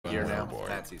here now.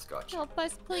 Fancy scotch. Help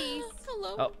us, please.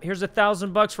 Hello. Oh, here's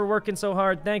 $1,000 for working so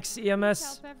hard. Thanks,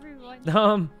 EMS. Help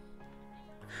everyone.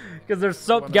 Because there's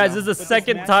so guys, this is the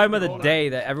second time of the day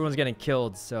that everyone's getting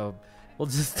killed, so we'll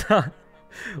just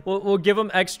we'll give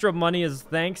them extra money as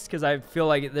thanks because I feel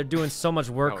like they're doing so much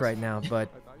work right now. But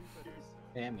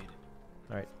all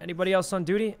right, anybody else on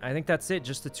duty? I think that's it.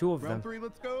 Just the two of them. Round 3,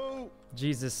 let's go.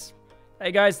 Jesus.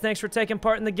 Hey guys, thanks for taking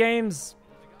part in the games.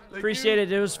 Appreciate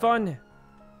it. It was fun.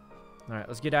 All right,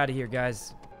 let's get out of here,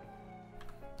 guys.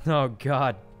 Oh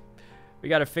God, we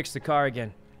gotta fix the car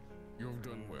again. You've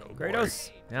done well, Kratos.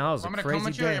 Now that was a I'm gonna crazy come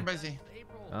with you. day. You're busy.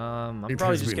 I'm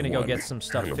probably just gonna go get some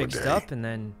stuff fixed up, and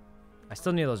then I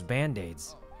still need those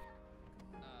band-aids.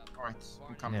 All right,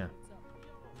 I'm coming.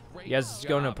 Yeah. You guys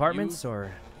going to apartments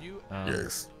or?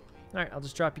 Yes. All right, I'll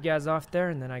just drop you guys off there,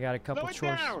 and then I got a couple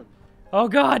chores. Oh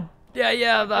God.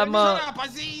 Yeah. I'm No,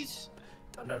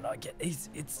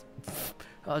 it's.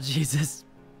 Oh Jesus.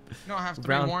 No, I have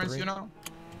 3 warrants. You know.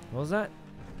 What was that?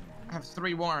 I have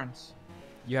 3 warrants.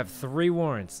 You have 3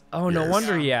 warrants. Oh, no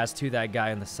wonder he asked who that guy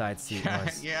in the side seat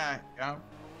was. Yeah.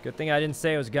 Good thing I didn't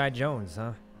say it was Guy Jones,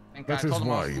 huh? That is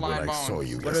why when I saw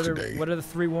you yesterday. What are the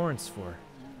 3 warrants for?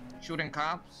 Shooting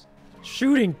cops.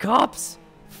 Shooting cops?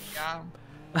 Yeah.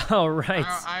 All right.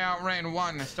 I outran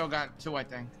 1. I still got 2, I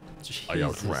think. Jesus. I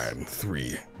outran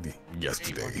 3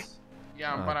 yesterday.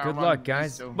 Yeah, but good luck,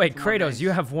 guys. Wait, Kratos,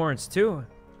 you have warrants too?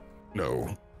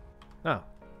 No. Oh,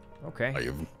 okay. I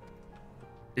have.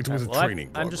 It was a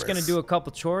training I'm just gonna do a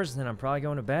couple chores, and then I'm probably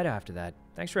going to bed after that.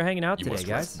 Thanks for hanging out today,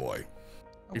 guys. Boy.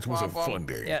 It was a fun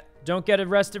day. Yeah, don't get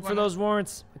arrested for those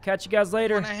warrants. I'll catch you guys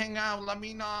later. Wanna hang out? Let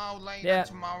me know later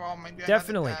tomorrow. Maybe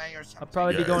definitely. Day or something. I'll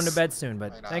probably be going to bed soon,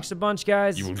 but thanks a bunch,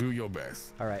 guys. You will do your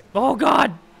best. All right. Oh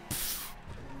God.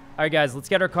 All right, guys, let's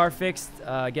get our car fixed.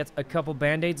 Get a couple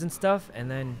band-aids and stuff,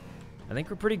 and then I think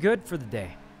we're pretty good for the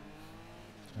day.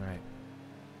 All right.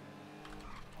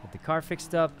 Get the car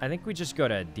fixed up. I think we just go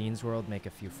to Dean's World, make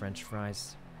a few French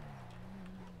fries.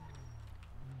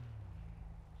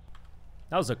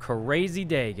 That was a crazy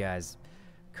day, guys.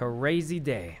 Crazy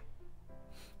day.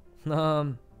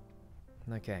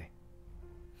 Okay.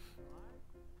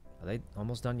 Are they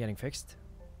almost done getting fixed?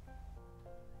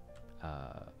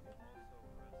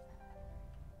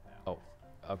 Oh,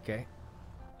 okay.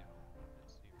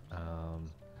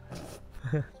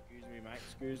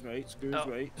 Excuse me, mate. Excuse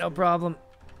me. No problem.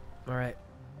 All right.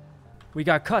 We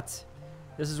got cuts.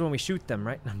 This is when we shoot them,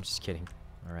 right? I'm just kidding.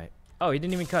 All right. Oh, he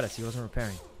didn't even cut us. He wasn't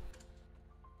repairing.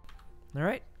 All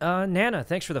right. Nana,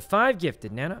 thanks for the 5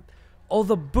 gifted, Nana. Oh,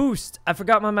 the boost. I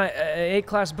forgot my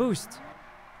A-class boost.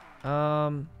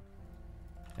 I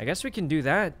guess we can do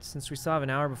that since we still have an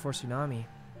hour before tsunami.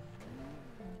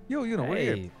 Yo, you know,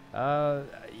 hey,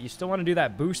 you still want to do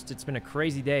that boost? It's been a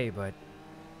crazy day, but...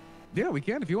 Yeah, we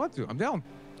can if you want to. I'm down.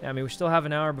 Yeah, I mean, we still have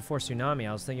an hour before tsunami.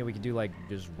 I was thinking we could do, like,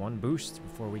 just 1 boost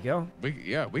before we go. We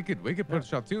could put a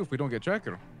shot, too, if we don't get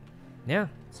tracker. Yeah,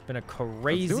 it's been a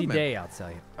crazy day, I'll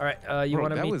tell you. All right, you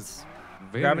want to meet...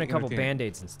 grabbing a couple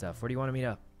band-aids and stuff. Where do you want to meet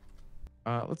up?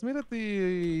 Let's meet at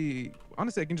the...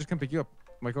 Honestly, I can just come pick you up,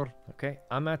 my car. Okay,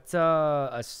 I'm at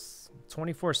a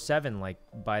 24/7, like,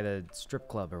 by the strip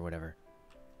club or whatever.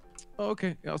 Oh,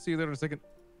 okay. Yeah, I'll see you there in a second.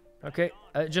 Okay,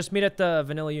 just meet at the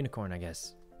Vanilla Unicorn, I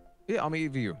guess. Yeah, I'll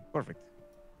meet you. Perfect.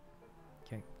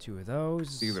 Okay, 2 of those.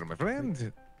 See you there, my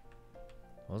friend.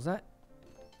 What was that?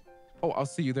 Oh, I'll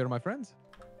see you there, my friend.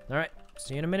 All right,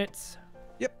 see you in a minute.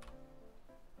 Yep.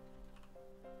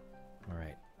 All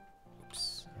right.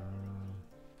 Oops.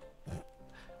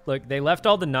 Look, they left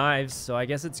all the knives, so I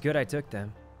guess it's good I took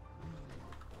them.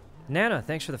 Nana,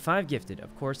 thanks for the 5 gifted.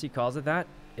 Of course he calls it that.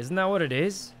 Isn't that what it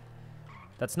is?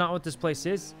 That's not what this place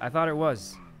is. I thought it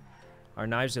was. Are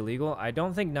knives illegal? I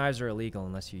don't think knives are illegal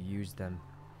unless you use them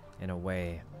in a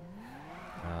way.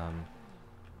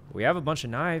 We have a bunch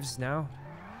of knives now.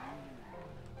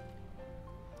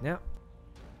 Yeah.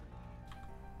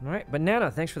 All right, but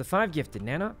Nana, thanks for the 5 gifted,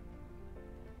 Nana.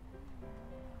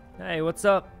 Hey, what's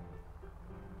up?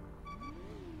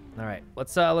 All right,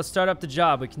 let's start up the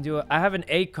job. We can do I have an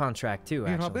A contract too,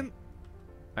 actually. All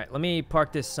right, let me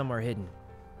park this somewhere hidden.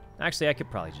 Actually, I could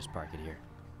probably just park it here.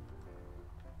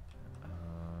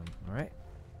 All right.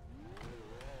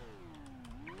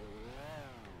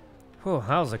 Whew,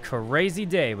 that was a crazy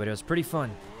day, but it was pretty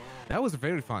fun. That was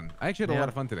very fun. I actually had a lot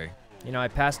of fun today. You know, I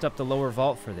passed up the lower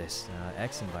vault for this.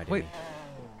 X invited me. Wait,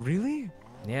 really?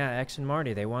 Yeah, X and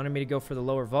Marty. They wanted me to go for the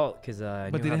lower vault because I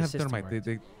knew how the system worked. But they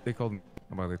didn't have thermite. They called me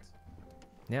about it.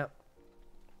 Yep.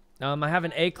 I have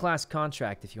an A-class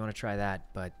contract if you want to try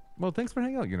that, but... Well, thanks for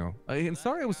hanging out, you know. I'm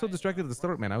sorry I was so distracted at the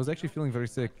start, man. I was actually feeling very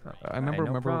sick. I remember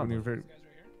when you were very...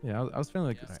 Yeah, I was feeling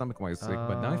like stomach-wise sick,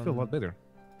 but now I feel a lot better.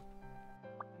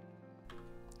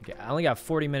 Okay, I only got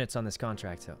 40 minutes on this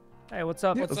contract, so. Hey, what's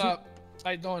up? Yeah, What's up?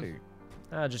 How you doing?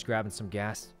 Hey. Just grabbing some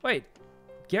gas. Wait,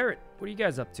 Garrett, what are you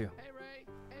guys up to? Hey, Ray.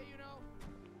 Hey, you know.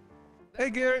 Hey,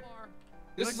 Garrett.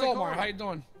 This like is my Omar. car? How you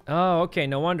doing? Oh, okay,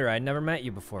 no wonder. I never met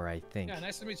you before, I think. Yeah,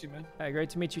 nice to meet you, man. Hey, great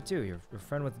to meet you, too. You're a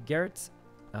friend with Garrett's?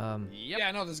 Yeah,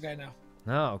 I know this guy now.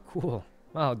 Oh, cool.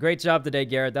 Well, great job today,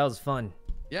 Garrett. That was fun.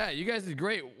 Yeah, you guys did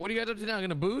great. What are you guys up to now?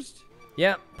 Gonna boost?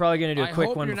 Yeah, probably gonna do a quick I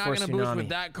hope one you're before not gonna boost Tsunami. with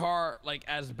that car like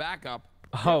as backup.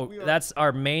 Oh, that's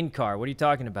our main car. What are you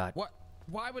talking about? What?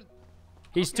 Why would?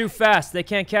 He's too fast. They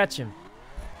can't catch him.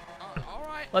 All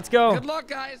right. Let's go. Good luck,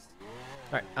 guys.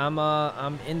 All right,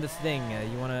 I'm in the thing.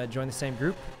 You wanna join the same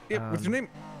group? Yeah, what's your name?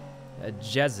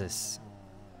 Jesus.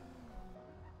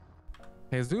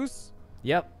 Jesus?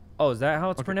 Yep. Oh, is that how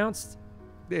it's pronounced?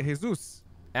 Yeah, Jesus.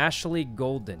 Ashley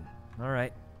Golden. All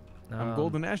right. I'm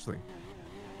Golden Ashley.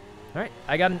 All right,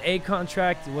 I got an A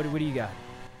contract. What do you got?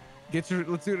 Let's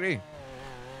do it.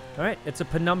 All right, it's a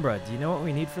penumbra. Do you know what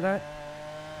we need for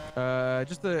that?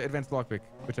 Just the advanced lockpick,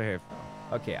 which I have.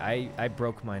 Okay, I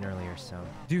broke mine earlier, so.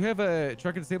 Do you have a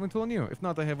tracker disabling tool on you? If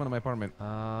not, I have one in my apartment.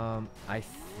 I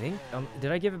think.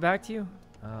 Did I give it back to you?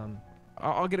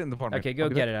 I'll get it in the apartment. Okay, go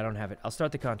get it. I don't have it. I'll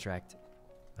start the contract.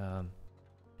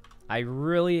 I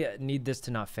really need this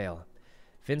to not fail.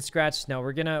 Fin scratch. No,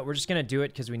 we're just gonna do it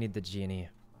because we need the G&E.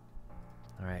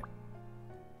 All right.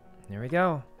 There we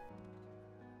go.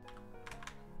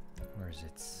 Where is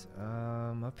it?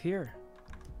 Up here.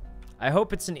 I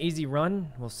hope it's an easy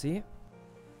run. We'll see.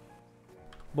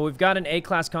 But we've got an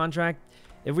A-class contract.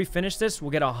 If we finish this,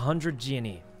 we'll get 100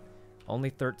 G&E.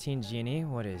 Only 13 G&E?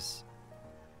 What is...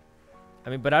 I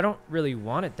mean, but I don't really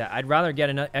want it that... I'd rather get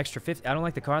an extra 50. I don't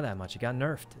like the car that much. It got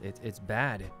nerfed. It's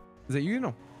bad. Is it you?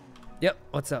 No. Yep.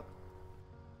 What's up?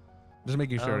 Just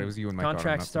making sure it was you in my car.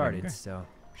 Contract started, so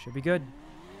should be good.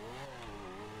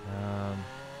 All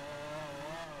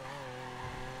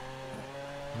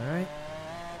right.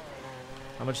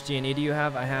 How much G&E do you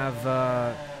have? I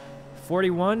have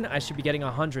 41. I should be getting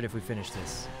 100 if we finish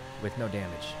this with no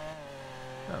damage.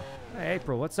 Oh, hey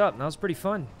April, what's up? That was pretty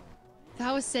fun.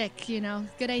 That was sick, you know.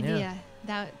 Good idea.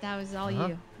 That was all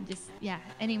you. Just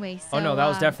anyway, so oh no, that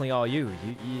was definitely all you.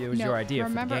 It was your idea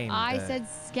remember, for the game. I said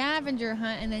scavenger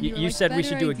hunt, and then you were like, said we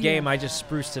should do a better game. idea. I just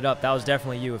spruced it up. That was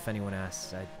definitely you, if anyone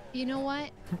asks. You know what?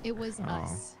 It was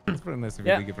us. It's pretty nice of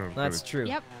you to give her credit. That's true.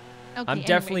 Yep. Okay, I'm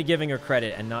definitely giving her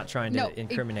credit and not trying to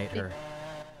incriminate her.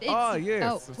 Oh,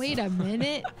 yes. Oh, wait a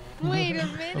minute. Wait a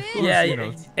minute.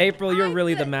 Yeah, April, you're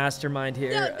really the mastermind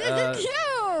here. No, this is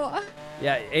you.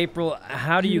 Yeah, April,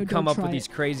 how do you come up with these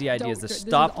crazy ideas? The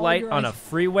stoplight on a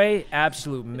freeway?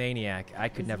 Absolute maniac. I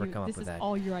could never come up with that. This is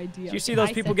all your idea. Do you see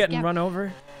those people getting run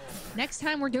over? Next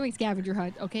time we're doing scavenger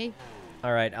hunt, okay?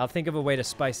 All right, I'll think of a way to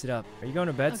spice it up. Are you going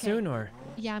to bed soon, or?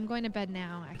 Yeah, I'm going to bed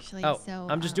now, actually. Oh, so,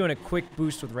 I'm just doing a quick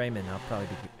boost with Raymond. I'll probably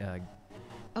be...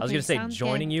 I was going to say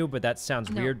joining you, but that sounds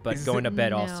weird, but going to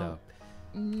bed also.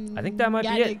 I think that might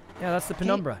be it. Yeah, that's the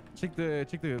penumbra. Check the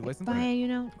license plate. Bye, you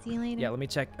know. See you later. Yeah, let me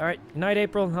check. All right, night,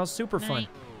 April. That was super fun.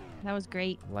 That was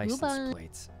great. License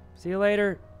plates. See you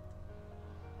later.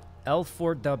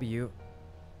 L4W.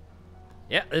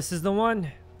 Yeah, this is the one.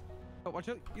 Oh, watch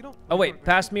out. You don't. Oh, wait.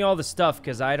 Pass me all the stuff,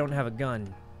 because I don't have a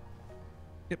gun.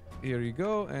 Yep. Here you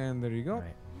go, and there you go. All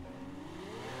right.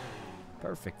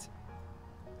 Perfect.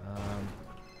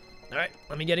 All right,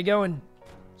 let me get it going.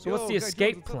 So what's the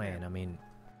escape plan? I mean...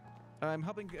 I'm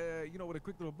helping, with a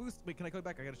quick little boost. Wait, can I call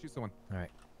back? I gotta shoot someone. All right.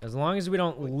 As long as we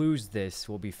don't lose this,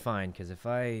 we'll be fine. Because if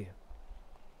I...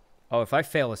 Oh, if I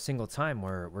fail a single time,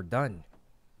 we're done.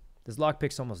 This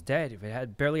lockpick's almost dead. If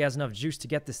it barely has enough juice to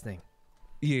get this thing.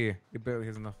 Yeah, it barely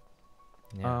has enough.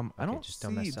 Yeah. I don't just see...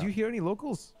 don't mess up. Do you hear any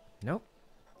locals? Nope.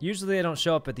 Usually they don't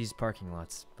show up at these parking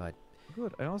lots, but...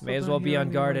 Good. I also may as well be on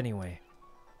guard anyway.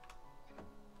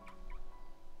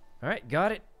 All right,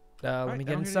 got it. Let me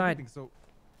get inside. Anything, so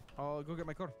I'll go get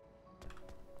my car.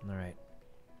 All right.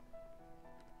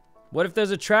 What if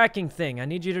there's a tracking thing? I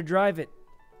need you to drive it.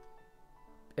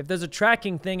 If there's a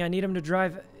tracking thing, I need him to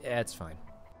drive it. Yeah, it's fine.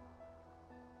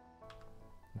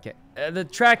 Okay. The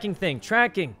tracking thing.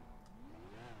 Tracking.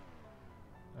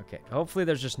 Okay. Hopefully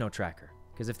there's just no tracker.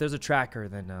 Because if there's a tracker,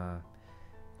 then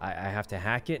I have to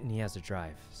hack it and he has to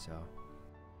drive. So.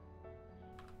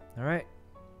 All right.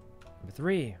 Number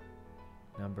 3.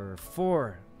 Number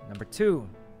 4. Number 2.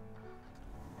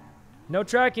 No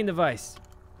tracking device.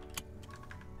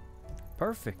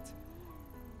 Perfect.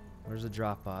 Where's the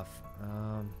drop-off?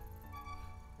 I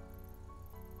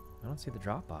don't see the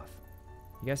drop-off.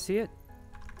 You guys see it?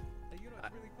 Hey, it's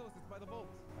really close. It's by the vault.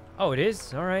 Oh, it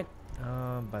is? All right.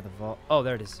 By the vault. Oh,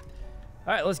 there it is.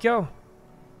 All right, let's go.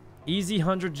 Easy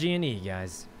 100 G&E,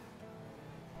 guys.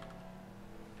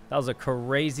 That was a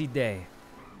crazy day.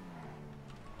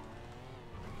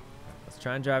 Let's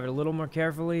try and drive it a little more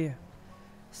carefully.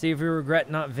 See if we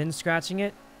regret not VIN scratching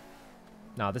it.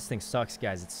 No, this thing sucks,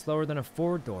 guys. It's slower than a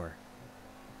 4-door.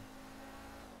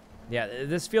 Yeah,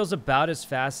 this feels about as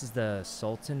fast as the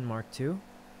Sultan Mark II.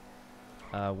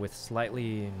 With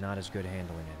slightly not as good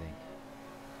handling, I think.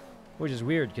 Which is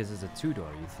weird because it's a 2-door.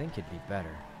 You'd think it'd be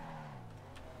better.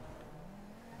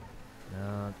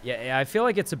 Yeah, I feel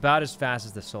like it's about as fast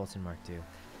as the Sultan Mark II.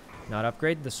 Not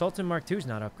upgraded. The Sultan Mark II is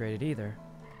not upgraded either.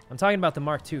 I'm talking about the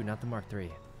Mark II, not the Mark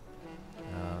III.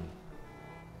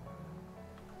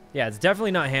 Yeah, it's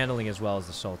definitely not handling as well as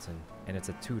the Sultan. And it's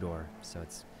a 2-door, so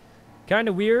it's kind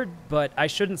of weird, but I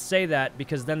shouldn't say that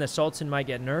because then the Sultan might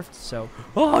get nerfed, so...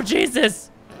 Oh,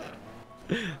 Jesus!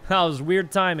 That was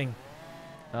weird timing.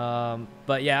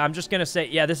 But yeah, I'm just going to say,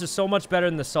 yeah, this is so much better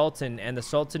than the Sultan, and the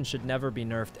Sultan should never be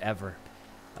nerfed ever.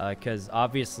 Because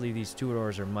obviously these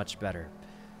 2-doors are much better.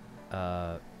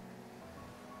 I'm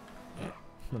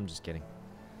just kidding.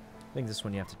 I think this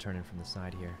one you have to turn in from the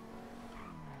side here.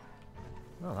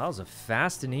 Oh, that was a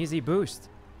fast and easy boost.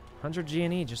 100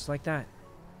 G&E, just like that.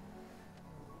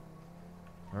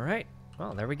 All right.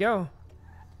 Well, there we go.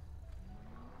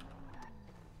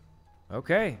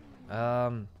 Okay.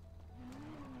 So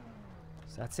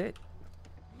that's it.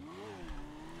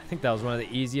 I think that was one of the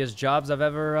easiest jobs I've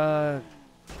ever...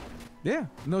 Yeah,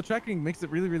 no tracking makes it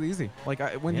really, really easy. Like,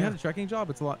 when you Yeah. have a tracking job,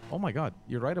 it's a lot... Oh my god,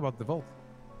 you're right about the vault.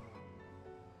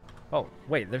 Oh,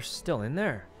 wait, they're still in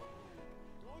there.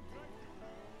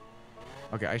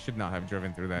 Okay, I should not have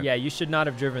driven through that. Yeah, you should not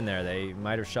have driven there. They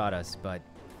might have shot us, but...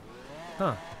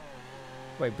 Huh.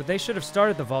 Wait, but they should have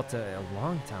started the vault a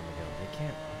long time ago. They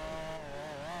can't...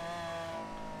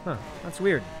 Huh, that's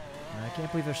weird. I can't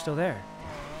believe they're still there.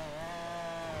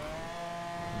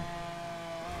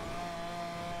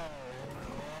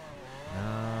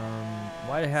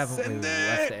 Why haven't we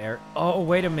left the air? Oh,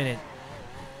 wait a minute.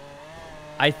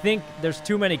 I think there's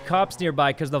too many cops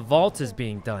nearby because the vault is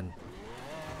being done.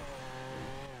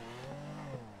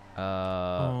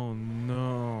 Oh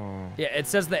no. Yeah, it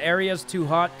says the area's too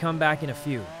hot. Come back in a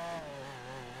few.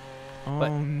 Oh But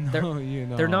no, you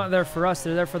know. They're not there for us.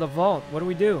 They're there for the vault. What do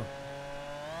we do?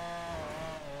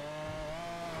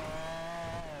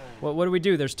 What do we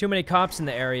do? There's too many cops in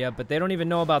the area, but they don't even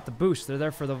know about the boost. They're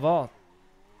there for the vault.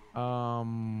 What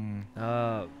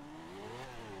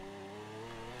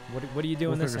do you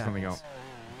do when this figure happens? something out.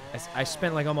 I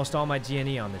spent like almost all my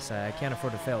G&E on this. I can't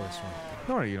afford to fail this one.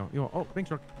 No, you don't. You won't. Oh, thanks,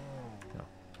 Rock. No.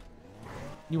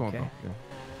 You won't. Okay. Though.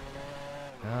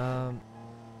 Yeah.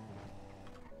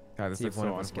 God, this See looks if one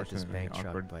so of us get this unfortunately bank truck,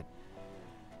 awkward. but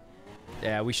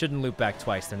yeah, we shouldn't loop back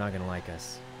twice. They're not gonna like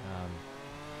us.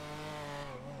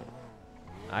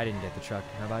 I didn't get the truck.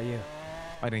 How about you?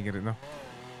 I didn't get it, no.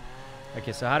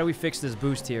 Okay, so how do we fix this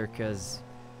boost here? Because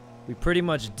we pretty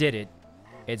much did it.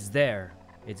 It's there.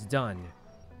 It's done.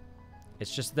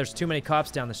 It's just there's too many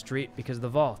cops down the street because of the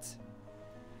vault.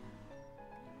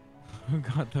 Who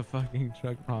got the fucking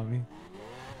truck from me?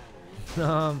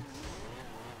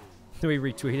 Do we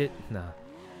retweet it? Nah.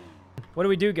 What do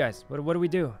we do, guys? What do we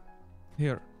do?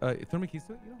 Here, throw me keys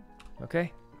to it, you know?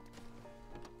 Okay.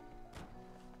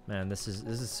 Man, this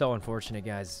is so unfortunate,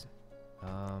 guys.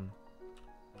 All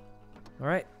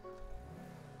right.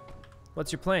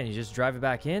 What's your plan? You just drive it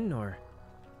back in, or?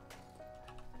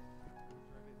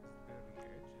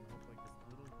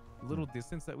 Little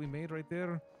distance that we made right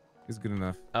there is good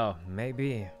enough. Oh,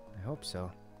 maybe. I hope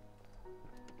so.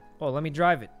 Oh, let me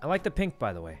drive it. I like the pink,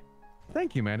 by the way.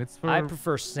 Thank you, man. It's for... I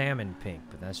prefer salmon pink,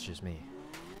 but that's just me.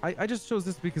 I just chose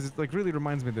this because it like really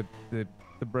reminds me of the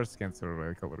breast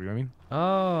cancer color. You know what I mean?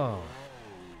 Oh.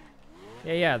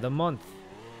 Yeah, the month.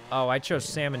 Oh, I chose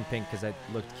salmon pink because it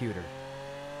looked cuter.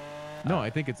 No, I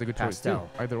think it's a good pastel. choice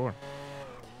too. Either or.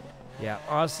 Yeah,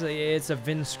 honestly, it's a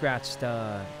VIN scratched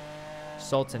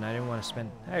Sultan. I didn't want to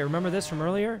spend... Hey, remember this from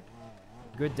earlier?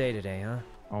 Good day today, huh?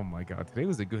 Oh my god, today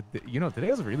was a good day. You know, today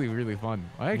was really, really fun.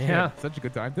 I actually Yeah. had such a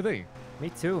good time today.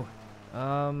 Me too.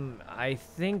 I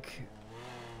think...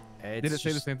 Did it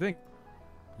say the same thing?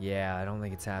 Yeah, I don't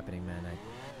think it's happening, man.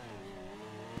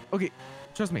 Okay,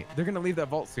 trust me. They're going to leave that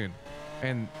vault soon.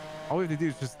 And all we have to do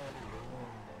is just...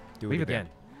 Do leave it it there.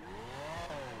 again.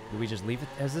 Do we just leave it?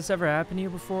 Has this ever happened to you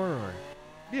before, or...?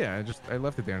 Yeah, I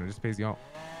left it there and it just pays you out.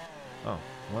 Oh,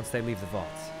 once they leave the vault.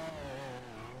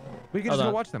 We can Hold just go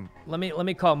on. watch them. Let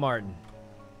me call Martin.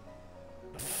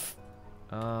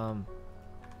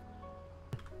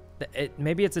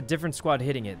 Maybe it's a different squad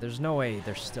hitting it. There's no way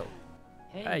they're still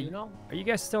Hey, you know? Are you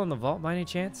guys still in the vault by any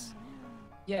chance?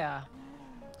 Yeah.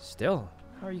 Still?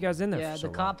 How are you guys in there Yeah, for so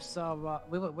the long? cops.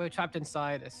 We were trapped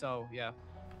inside, so yeah.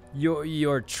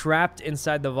 You're trapped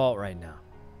inside the vault right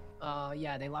now.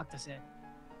 Yeah, they locked us in.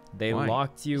 They Why?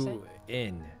 locked you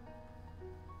in.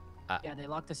 Yeah, they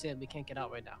locked us in. We can't get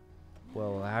out right now.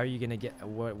 Well, how are you gonna get?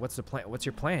 What's the plan? What's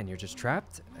your plan? You're just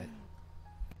trapped?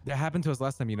 That happened to us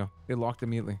last time, you know. They locked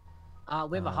immediately.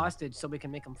 We have a hostage, so we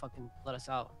can make them fucking let us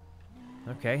out.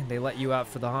 Okay, they let you out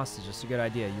for the hostage. That's a good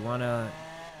idea. You wanna?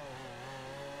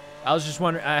 I was just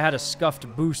wondering. I had a scuffed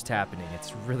boost happening.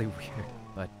 It's really weird.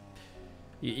 But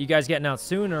you guys getting out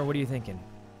soon, or what are you thinking?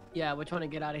 Yeah, we're trying to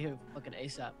get out of here fucking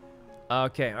ASAP.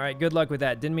 Okay, all right. Good luck with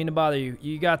that. Didn't mean to bother you.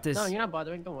 You got this. No, you're not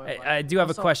bothering. Don't worry. I do have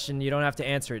a Also- question. You don't have to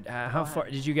answer it. How far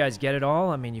did you guys get it all?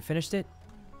 I mean, you finished it?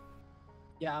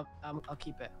 Yeah, I'll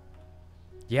keep it.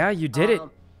 Yeah, you did it.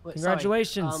 Wait,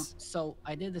 Congratulations. sorry. So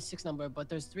I did the 6 number, but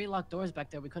there's 3 locked doors back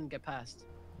there we couldn't get past.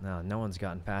 No one's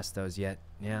gotten past those yet.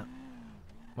 Yeah.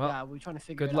 Well, yeah, we're trying to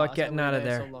figure good it luck out. getting out of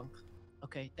there. So long.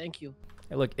 Okay, thank you.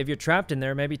 Hey, look, if you're trapped in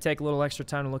there, maybe take a little extra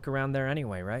time to look around there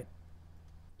anyway, right?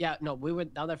 Yeah, no, we were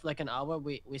down there for like an hour.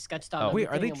 We sketched out. Oh. Wait,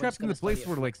 are everything, they and we're trapped just in gonna the place study it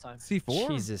where for like next time. C4?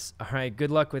 Jesus. All right, good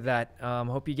luck with that.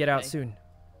 Hope you get out Okay. soon.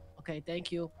 Okay,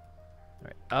 thank you.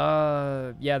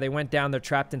 All right. Yeah, they went down. They're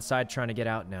trapped inside trying to get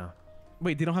out now.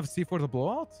 Wait, they don't have C4 to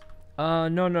blow out?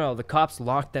 No. The cops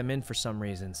locked them in for some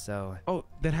reason, so... Oh,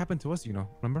 that happened to us, you know.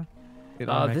 Remember? It This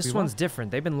automatically one's locked. different.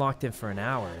 They've been locked in for an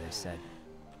hour, they said.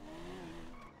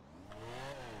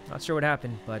 Not sure what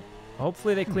happened, but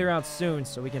hopefully they clear out soon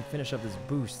so we can finish up this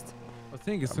boost. The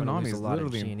thing is, I'm gonna tsunami lose a is lot of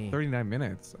literally in G&E. 39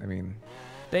 minutes. I mean...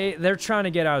 They're trying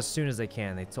to get out as soon as they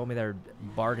can. They told me they're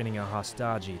bargaining a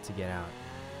hostage to get out.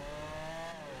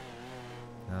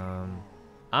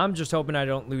 I'm just hoping I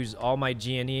don't lose all my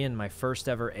G&E in my first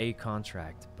ever A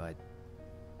contract, but...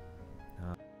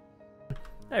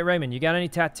 Hey, Raymond, you got any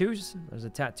tattoos? There's a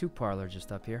tattoo parlor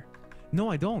just up here. No,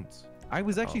 I don't. I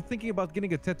was actually thinking about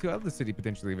getting a tattoo out of the city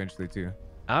potentially eventually too.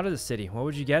 Out of the city? What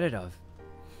would you get it of?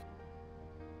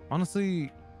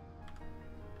 Honestly,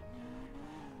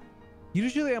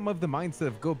 usually I'm of the mindset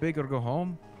of go big or go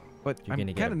home, but You're I'm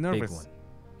gonna get kind of a big nervous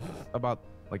about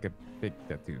like a big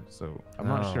tattoo, so I'm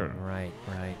Oh, not sure. Right.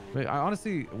 But I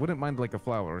honestly wouldn't mind like a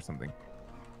flower or something.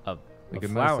 Like a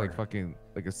nice, flower? like fucking,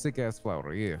 like a sick ass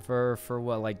flower, yeah. For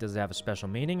what? Like, does it have a special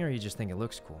meaning, or you just think it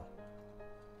looks cool?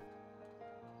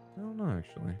 I don't know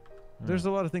actually. There's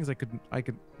a lot of things I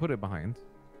could put it behind.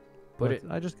 Put but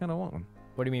I just kind of want one.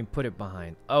 What do you mean put it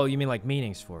behind? Oh, you mean like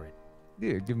meanings for it?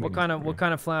 Yeah, give me. What kind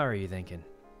of flower are you thinking?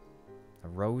 A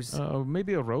rose?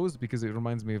 Maybe a rose because it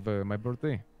reminds me of my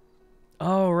birthday.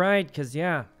 Oh, right. Cause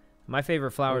yeah, my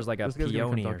favorite flower is like a This guy's gonna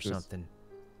peony or conduct this. something.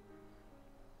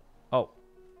 Oh,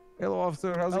 Hello,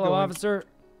 officer. How's it hello, going? officer.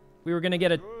 We were gonna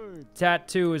get a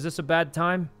tattoo. Is this a bad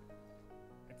time?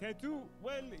 A tattoo?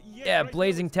 Well, yes, Yeah, right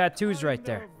blazing now it's tattoos right kind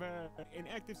there. of, an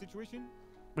active situation.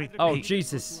 Wait. Oh, hey,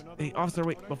 Jesus. Hey, officer.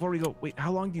 Wait. Before we go, wait.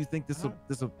 How long do you think this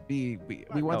will be?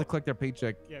 We want to collect our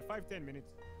paycheck. Yeah, 5-10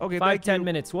 minutes. Okay. 5-10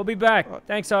 minutes. We'll be back.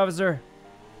 Thanks, officer.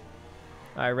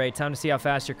 All right, Ray. Time to see how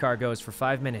fast your car goes for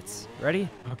 5 minutes. Ready?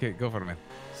 Okay, go for it, man.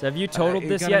 So have you totaled it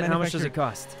this got yet? How much does it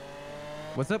manufactured- cost?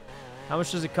 What's up? How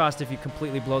much does it cost if you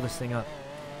completely blow this thing up?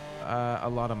 A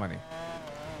lot of money.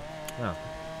 Oh,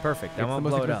 perfect. I It's the won't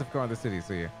most blow it expensive up. car in the city,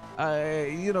 so yeah.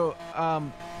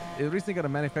 It recently got a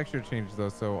manufacturer change though,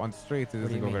 so on straights it What do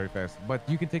doesn't you go mean? very fast. But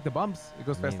you can take the bumps. It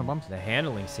goes I fast mean, on bumps. The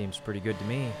handling seems pretty good to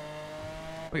me.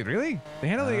 Wait, really? The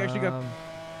handling actually got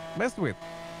messed with.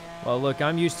 Well, look,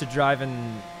 I'm used to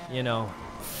driving,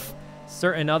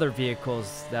 certain other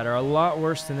vehicles that are a lot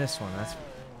worse than this one.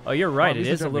 Oh, you're right. It these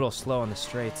are is a driving- little slow on the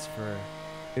straights for...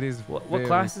 It is. What very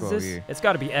class slow, is this? yeah. It's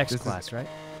got to be X This is- class, right?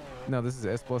 No, this is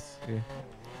S plus. Yeah.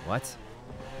 What?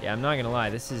 Yeah, I'm not going to lie.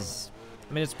 This is...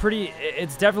 I mean,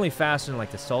 it's definitely faster than,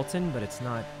 like, the Sultan, but it's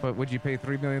not... But would you pay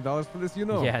 $3 million for this? You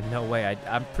know. Yeah, no way.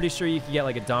 I'm pretty sure you could get,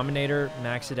 like, a Dominator,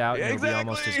 max it out, Yeah, and it'll be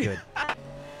almost as good.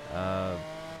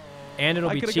 And it'll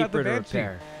I be could've got the cheaper to Banshee.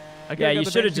 repair. I could've Yeah, got you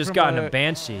the should have Banshee just from, gotten a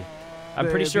Banshee. I'm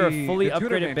pretty sure a fully the tuner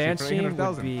upgraded Banshee for Banshee would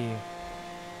 800,000. be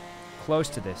close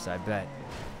to this, I bet.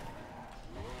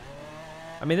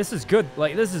 I mean, this is good.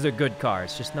 Like, this is a good car.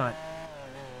 It's just not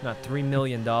 $3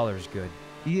 million good.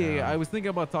 Yeah, I was thinking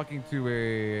about talking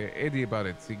to Eddie about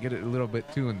it to get it a little bit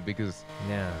tuned because.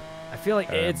 Yeah, I feel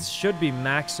like it should be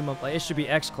maximum. Like, it should be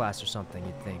X class or something.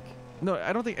 You'd think. No,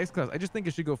 I don't think X class. I just think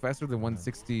it should go faster than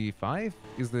 165.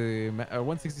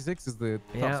 166 is the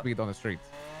top Yeah. speed on the streets.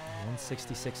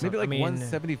 166. Maybe I like mean,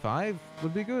 175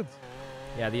 would be good.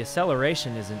 Yeah, the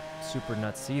acceleration isn't super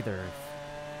nuts either.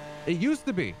 It used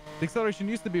to be. The acceleration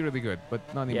used to be really good, but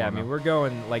not anymore. Yeah, I mean, now. we're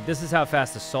going, like, this is how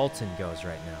fast the Sultan goes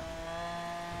right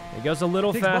now. It goes a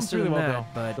little Takes bumps faster really than well,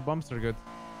 that, though. but... The bumps are good.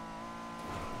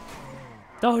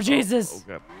 Oh, Jesus!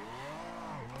 Oh, God.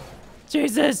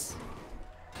 Jesus!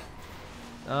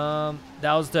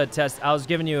 That was the test. I was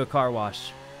giving you a car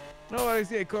wash. No, I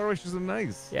see. Car washes are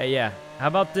nice. Yeah, yeah. How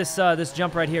about this this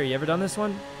jump right here? You ever done this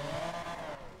one?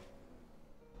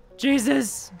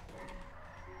 Jesus!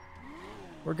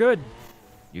 We're good.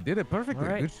 You did it perfectly.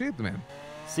 All right. Good shit, man.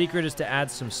 Secret is to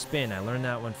add some spin. I learned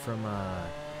that one from,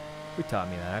 who taught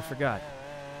me that? I forgot.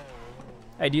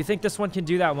 Hey, do you think this one can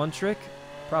do that one trick?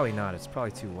 Probably not. It's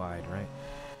probably too wide, right?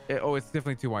 Oh, it's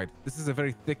definitely too wide. This is a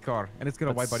very thick car, and it's got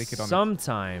a wide body kit on it.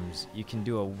 Sometimes you can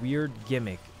do a weird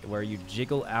gimmick where you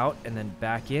jiggle out and then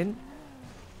back in.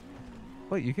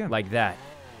 Wait, you can. Like that.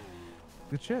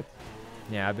 Good shit.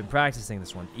 Yeah, I've been practicing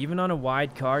this one. Even on a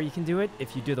wide car, you can do it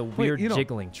if you do the weird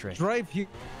jiggling trick. Drive here.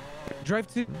 Drive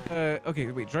to.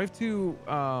 Okay, wait. Drive to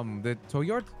the tow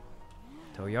yard.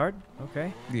 Tow yard?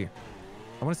 Okay. Yeah.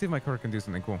 I want to see if my car can do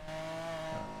something cool.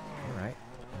 All right.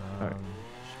 All right.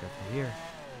 Just go through here.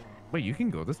 Wait, you can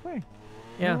go this way?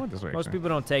 Yeah. No, this way, Most actually. people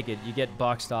don't take it. You get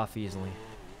boxed off easily.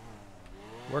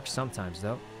 Works sometimes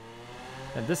though.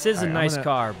 And this is a nice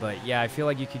car, but yeah, I feel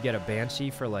like you could get a Banshee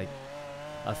for like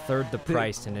a third the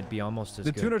price, and it'd be almost as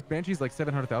good. The tuner Banshee's like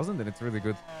 700,000, and it's really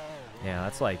good. Yeah,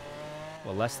 that's like,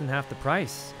 well, less than half the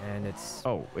price, and it's.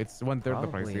 Oh, it's 1/3 the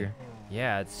price here.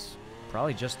 Yeah, it's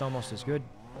probably just almost as good.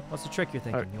 What's the trick you're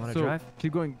thinking? You want to so drive?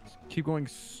 Keep going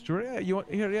straight. Yeah, you want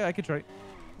here? Yeah, I can try.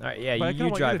 All right, yeah, But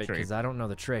you drive it because I don't know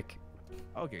the trick.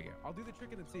 Okay, yeah, I'll do the trick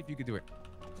and then see if you can do it.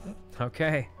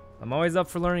 Okay, I'm always up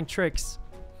for learning tricks.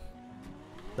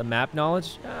 The map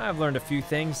knowledge? I've learned a few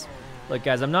things. Look,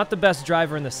 guys, I'm not the best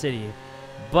driver in the city,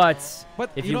 but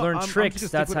if you learn tricks,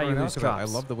 that's how you lose cops. I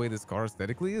love the way this car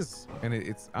aesthetically is, and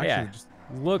it's actually just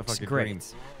looks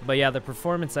great. But yeah, the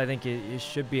performance, I think it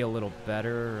should be a little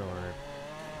better,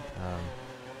 or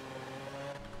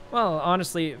well,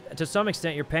 honestly, to some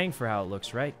extent, you're paying for how it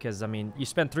looks, right? Because I mean, you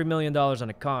spent $3 million on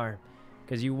a car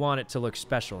because you want it to look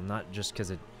special, not just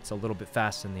because it's a little bit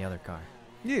faster than the other car.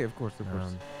 Yeah, of course, of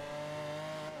course.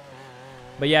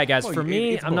 But yeah, guys, for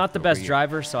me, I'm not the best yeah.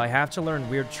 driver, so I have to learn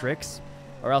weird tricks,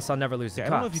 or else I'll never lose the cops.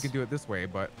 I don't know if you can do it this way,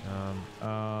 but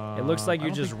it looks like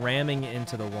you're just ramming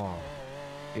into the wall.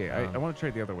 Yeah, I want to try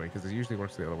it the other way because it usually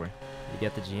works the other way. You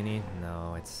get the genie?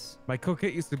 No, it's. My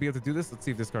co-kit used to be able to do this. Let's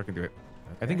see if this car can do it.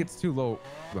 Okay. I think it's too low.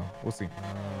 No, we'll see.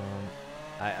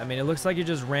 I mean, it looks like you're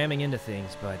just ramming into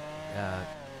things, but.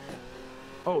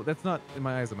 Oh, that's not in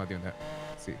my eyes. I'm not doing that.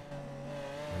 Let's see.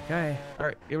 Okay. All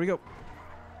right, here we go.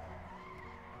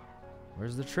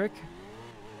 Where's the trick?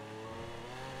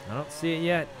 I don't see it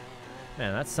yet.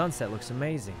 Man, that sunset looks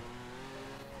amazing.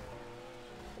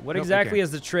 What exactly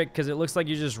is the trick? Because it looks like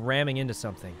you're just ramming into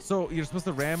something. So you're supposed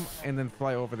to ram and then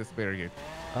fly over this barrier.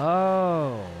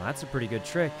 Oh, that's a pretty good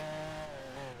trick.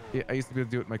 Yeah, I used to be able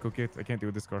to do it with my co-kit. I can't do it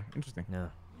with this car. Interesting. No.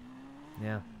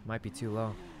 Yeah, might be too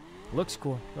low. Looks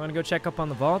cool. You want to go check up on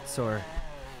the vaults, or?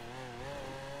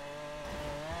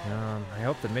 I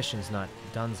hope the mission's not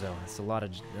donezo. It's a lot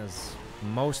of. That's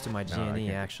most of my G&E,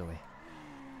 actually.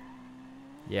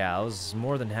 Yeah, it was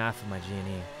more than half of my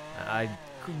G&E. I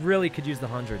really could use the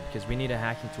 100 because we need a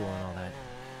hacking tool and all that.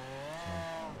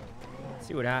 So,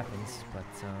 see what happens, but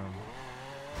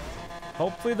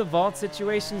hopefully the vault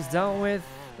situation's dealt with.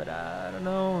 But I don't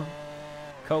know.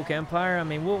 Coke Empire. I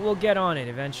mean, we'll get on it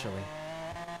eventually.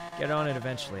 Get on it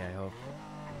eventually, I hope.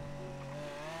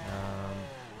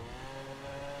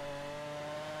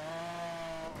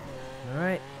 All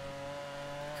right.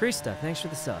 Krista, thanks for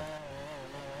the sub.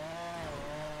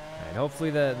 All right, hopefully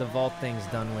the vault thing's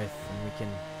done with, and we can.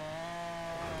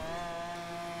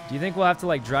 Do you think we'll have to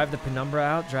like drive the penumbra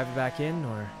out, drive it back in,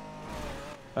 or?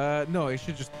 No, it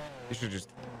should just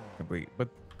complete. But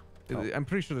I'm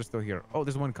pretty sure they're still here. Oh,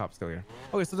 there's one cop still here.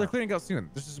 Okay, so they're clearing out soon.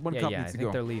 There's just one cop needs to go.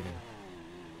 I think they're leaving.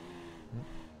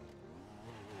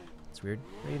 It's weird.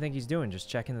 What do you think he's doing? Just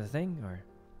checking the thing, or?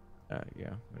 Yeah.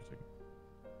 They're checking.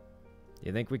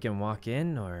 You think we can walk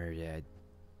in, or yeah?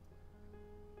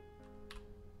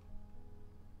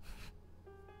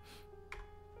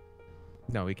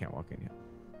 No, we can't walk in yet.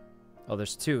 Oh,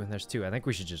 there's two. There's two. I think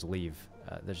we should just leave.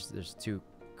 There's two.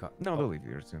 No, they'll leave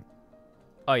here soon.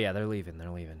 Oh yeah, they're leaving. They're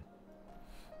leaving.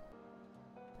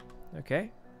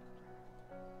 Okay.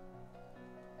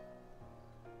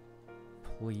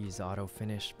 Please auto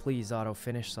finish. Please auto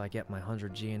finish so I get my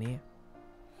 100 G&E.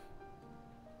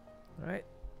 All right.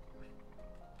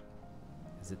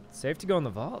 Is it safe to go in the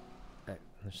vault?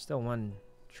 There's still one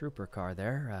trooper car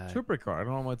there. Trooper car? I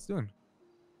don't know what it's doing.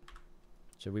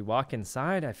 Should we walk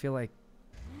inside? I feel like...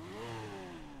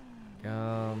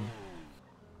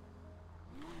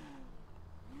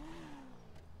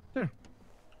 Sure.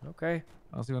 Okay.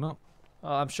 I'll see what up.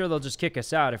 I'm sure they'll just kick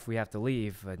us out if we have to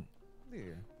leave, but...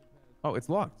 Oh, it's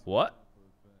locked. What?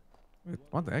 Wait,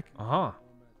 what the heck? Uh-huh.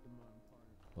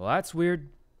 Well, that's weird.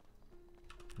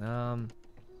 Huh.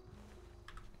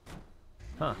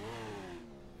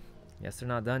 Guess they're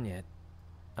not done yet.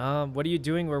 What are you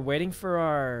doing? We're waiting for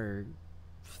our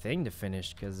thing to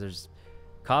finish because there's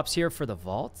cops here for the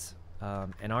vault,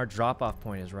 and our drop-off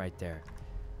point is right there.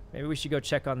 Maybe we should go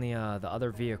check on the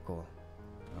other vehicle.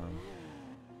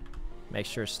 Make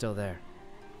sure it's still there.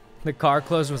 The car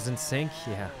close was in sync?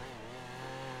 Yeah.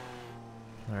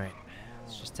 Alright.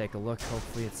 Let's just take a look.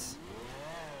 Hopefully it's...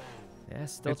 Yeah,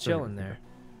 still chilling there.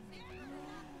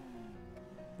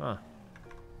 Huh.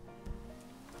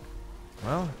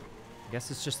 Well, I guess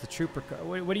it's just the trooper car.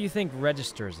 What do you think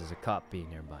registers as a cop being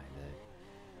nearby?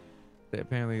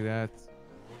 Apparently that...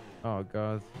 Oh,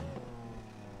 God.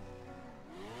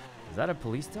 Is that a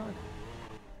police dog?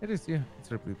 It is, yeah. It's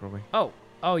Ripley, probably. Oh.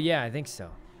 Oh, yeah, I think so.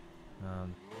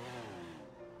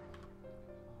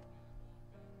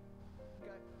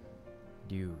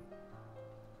 Maybe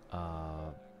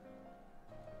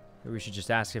we should just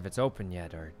ask if it's open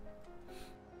yet, or...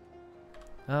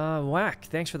 Whack.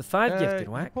 Thanks for the 5 gifted,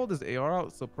 Whack. He pulled his AR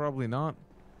out, so probably not.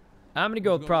 I'm gonna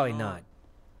go with probably not.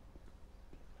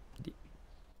 Is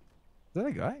that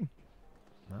a guy?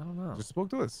 I don't know. Just spoke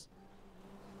to us.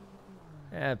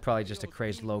 Eh, probably just a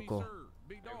crazed local.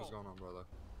 Hey, what's going on, brother?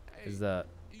 Is the...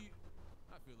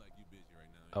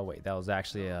 Oh, wait, that was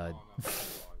actually a...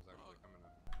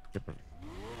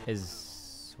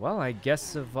 Well, I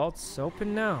guess the vault's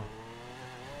open now.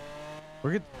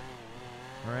 We're good.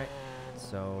 Alright.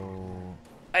 So...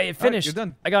 Hey, it finished! You're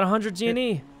done. I got 100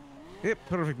 G&E! Yep,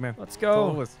 perfect, man. Let's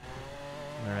go!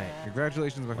 Alright.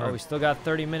 Congratulations, my friend. Oh, we still got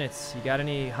 30 minutes. You got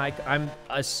any high... I'm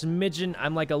a smidgen...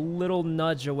 I'm like a little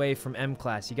nudge away from M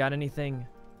class. You got anything?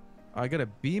 I got a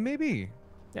B, maybe?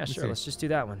 Yeah, sure. Let's just do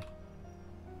that one.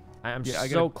 I'm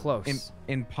so close.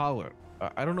 Impala.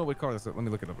 I don't know what car this is. Let me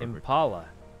look it up. Impala.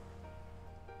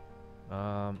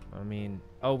 I mean...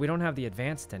 Oh, we don't have the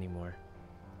advanced anymore.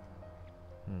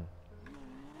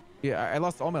 Yeah, I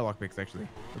lost all my lockpicks, actually.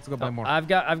 Let's go buy more. I've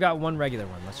got one regular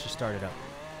one. Let's just start it up.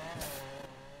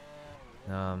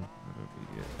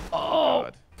 Oh!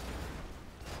 God.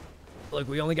 Look,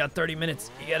 we only got 30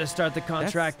 minutes. You gotta start the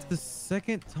contract. That's the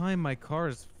second time my car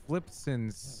has flipped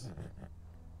since...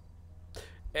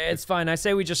 It's fine. I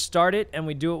say we just start it and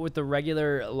we do it with the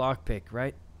regular lockpick,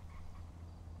 right?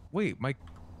 Wait, my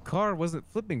car wasn't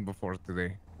flipping before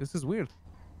today. This is weird.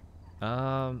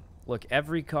 Look,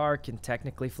 every car can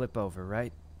technically flip over,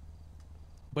 right?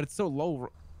 But it's so low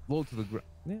to the ground.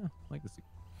 Yeah, I like to see.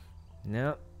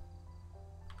 No.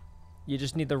 You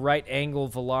just need the right angle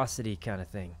velocity kind of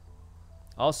thing.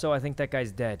 Also, I think that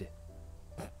guy's dead.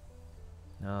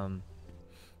 There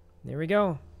we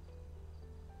go.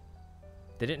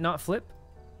 Did it not flip?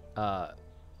 Huh.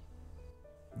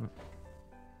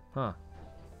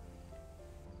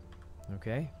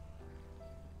 Okay.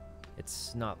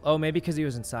 It's not... Oh, maybe because he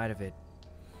was inside of it.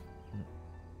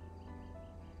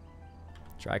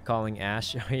 Try calling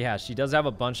Ash. Yeah, she does have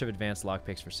a bunch of advanced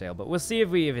lockpicks for sale, but we'll see if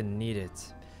we even need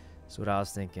it. That's what I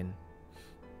was thinking.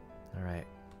 All right.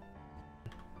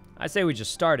 I say we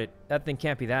just start it. That thing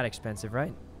can't be that expensive,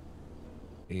 right?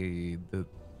 The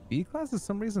B classes,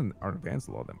 some reason, aren't advanced,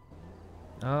 a lot of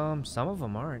them. Some of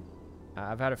them aren't.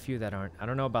 I've had a few that aren't. I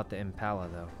don't know about the Impala,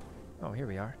 though. Oh, here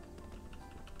we are.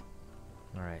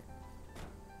 All right.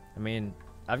 I mean,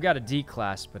 I've got a D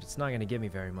class, but it's not going to give me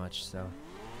very much, so...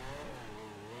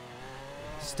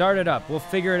 Start it up. We'll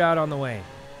figure it out on the way.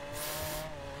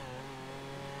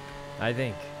 I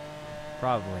think.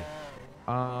 Probably.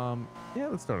 Yeah,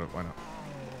 let's start it. Why not?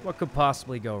 What could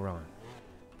possibly go wrong?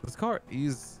 This car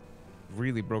is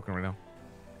really broken right now.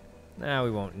 Nah,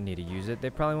 we won't need to use it. They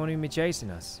probably won't even be chasing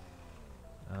us.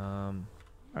 Alright,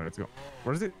 let's go.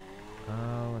 Where is it?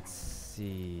 Let's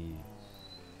see.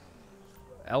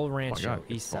 El Rancho,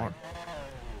 east side.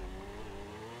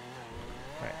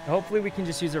 Alright, hopefully we can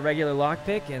just use a regular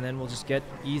lockpick and then we'll just get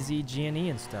easy G&E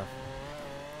and stuff.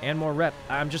 And more rep.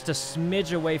 I'm just a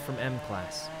smidge away from M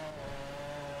class.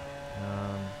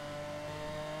 Alright.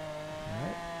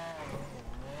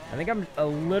 I think I'm a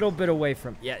little bit away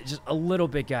from... Yeah, just a little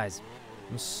bit, guys.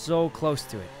 I'm so close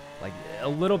to it. Like, a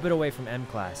little bit away from M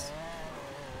class.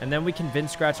 And then we can VIN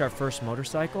scratch our first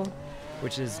motorcycle,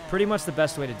 which is pretty much the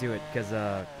best way to do it, because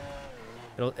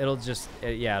it'll just...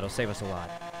 it'll save us a lot.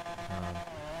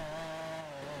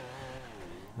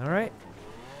 Alright.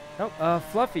 Oh,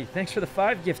 Fluffy, thanks for the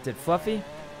 5 gifted. Fluffy,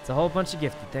 it's a whole bunch of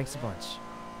gifted. Thanks a bunch.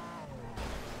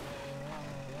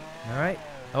 All right.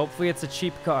 Hopefully it's a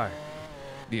cheap car.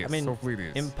 Yes, I mean, hopefully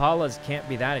it is. Impalas can't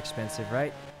be that expensive,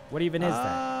 right? What even is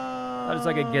that? That was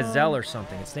like a gazelle or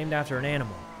something. It's named after an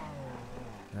animal.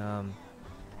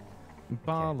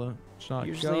 Impala. Okay.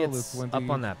 Usually it's up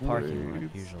on that parking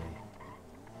lot, usually.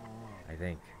 I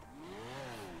think.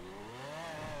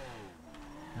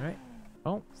 All right.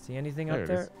 Oh, see anything there up it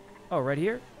there? is. Oh, right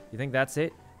here? You think that's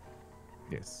it?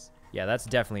 Yes. Yeah, that's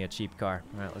definitely a cheap car.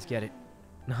 All right, let's get it.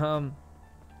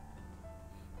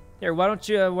 Here, why don't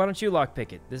you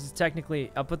lockpick it? This is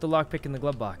technically, I'll put the lockpick in the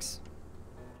glove box.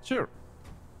 Sure.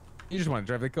 You just want to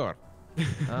drive the car.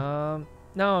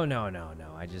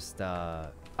 No. I just,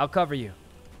 I'll cover you.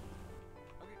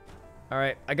 All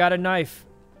right, I got a knife.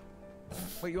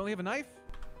 Wait, you only have a knife?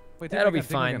 Wait, take That'll my be gun,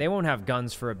 take my fine. gun. They won't have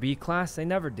guns for a B class. They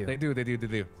never do. They do.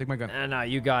 Take my gun. No,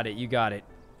 you got it. You got it.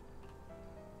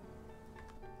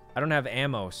 I don't have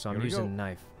ammo, so I'm Here we using go. a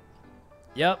knife.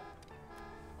 Yep.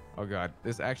 Oh god,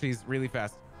 this actually is really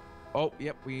fast. Oh,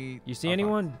 yep, You see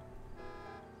anyone?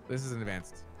 This is an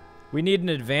advanced. We need an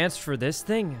advanced for this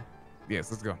thing. Yes,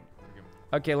 let's go.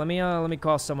 Okay, let me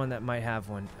call someone that might have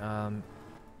one.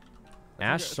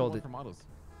 Ash sold it.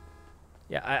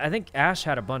 Yeah, I think Ash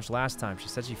had a bunch last time. She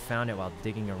said she found it while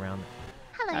digging around.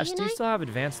 Hello, Ash, do you still have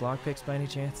advanced lockpicks by any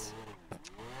chance?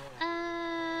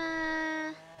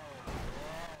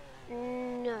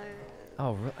 No.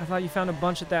 Oh, I thought you found a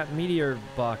bunch at that meteor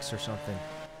box or something.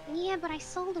 Yeah, but I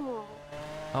sold them all.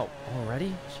 Oh,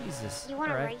 already? Jesus. You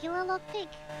want All a right. regular lockpick?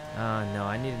 No,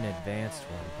 I need an advanced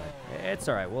one, but it's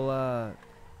all right.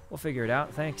 We'll figure it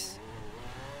out. Thanks.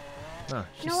 Huh,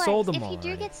 she No sold worries. them all If you do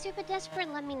already. get super desperate,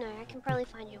 let me know. I can probably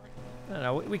find you one.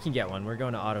 No, we can get one. We're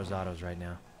going to Autos right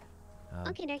now.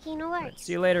 Okay, dokie, no all worries. right,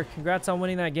 see you later. Congrats on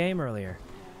winning that game earlier.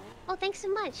 Oh, thanks so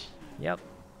much. Yep.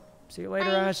 See you later,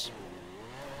 Bye. Ash.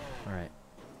 All right.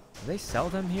 Do they sell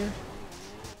them here?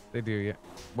 They do, yeah.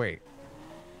 Wait.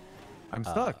 I'm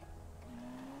stuck.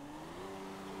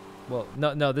 Well,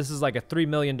 no. This is like a $3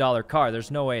 million car.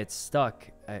 There's no way it's stuck.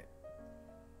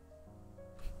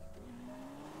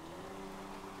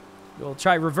 Well,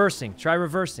 try reversing. Try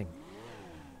reversing.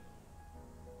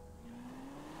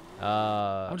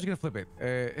 I'm just gonna flip it.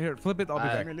 Here, flip it. I'll be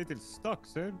back. I'm a little stuck,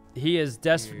 sir. He is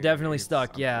definitely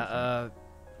stuck. Yeah.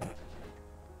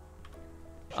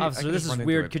 Officer, this is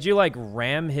weird. Could you like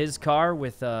ram his car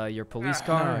with your police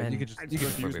car? no, And... you could I just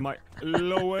just flip use it. my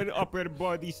lower upper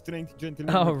body strength,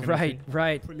 gentlemen. Oh, What can I say?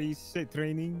 right. Police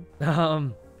training.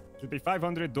 Should be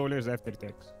 $500 after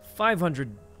tax. 500.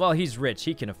 Well, he's rich.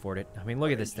 He can afford it. I mean,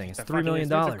 look at this thing. It's a $3 million.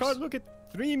 fucking expensive car. Look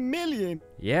at $3 million.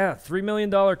 Yeah, $3 million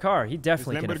car. He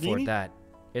definitely can afford Lamborghini? that.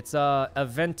 It's a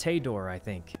Aventador, I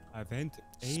think.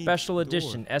 Special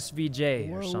edition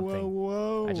SVJ or something.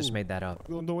 Whoa. I just made that up.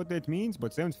 Don't know what that means,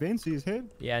 but sounds fancy as hell.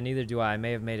 Yeah, neither do I. I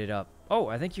may have made it up. Oh,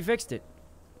 I think you fixed it.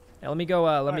 Yeah, let me go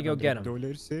get him.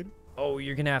 $500, sir. Oh,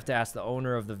 you're gonna have to ask the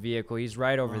owner of the vehicle. He's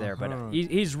right over there, but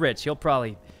he's rich. He'll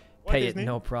probably pay his it name?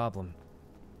 no problem.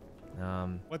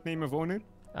 What name of owner?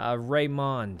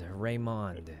 Raymond.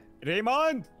 Raymond.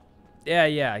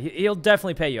 Yeah. He'll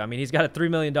definitely pay you. I mean, he's got a $3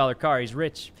 million car. He's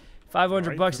rich.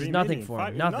 500 bucks is nothing for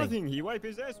him. Nothing. He wipe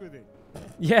his ass with it.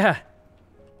 Yeah.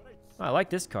 Oh, I like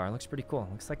this car. It looks pretty cool.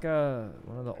 Looks like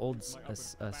one of the old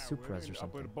Supras or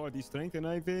something. Upper body strength, and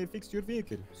I've fixed your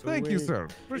vehicle. So, Thank you, sir.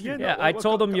 Yeah, I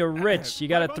told him you're rich. You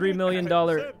got a $3 million.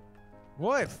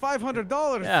 What?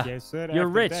 $500? Yeah. Yes, sir. You're After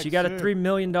rich. tax, you got a sir. $3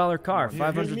 million car.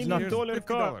 500 is nothing. $1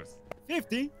 car.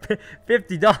 50.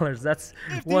 $50. That's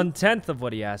 1/10 of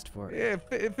what he asked for. Yeah,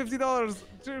 $50.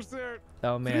 Cheers, sir.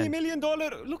 Oh man. $3 million.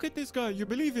 Look at this guy. You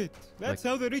believe it? That's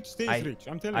how the rich stays rich.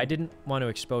 I'm telling you. I didn't want to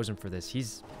expose him for this.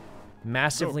 He's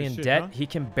massively in shit, debt. huh? He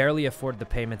can barely afford the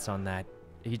payments on that.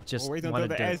 He just wait until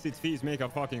wanted the to. acid fees make a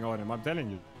fucking on him. I'm telling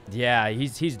you. Yeah,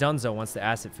 he's donezo once the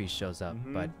asset fee shows up.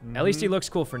 But at least he looks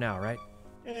cool for now, right?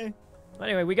 Eh.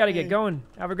 Anyway, we gotta get going.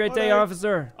 Have a great day, Alright.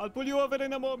 officer. I'll pull you over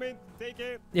in a moment. Take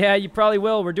care. Yeah, you probably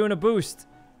will. We're doing a boost.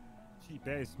 Cheap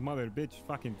ass mother bitch.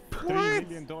 Fucking $3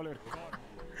 million car.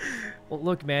 Well,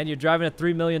 look, man, you're driving a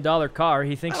 $3 million car.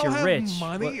 He thinks I don't you're have rich.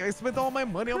 money. I spent all my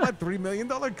money on my $3 million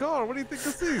car. What do you think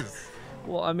this is?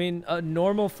 Well, I mean, a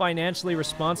normal financially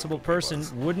responsible person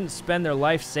wouldn't spend their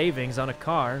life savings on a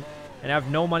car and have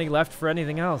no money left for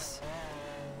anything else.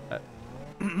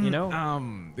 You know?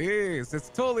 Yes, that's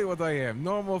totally what I am.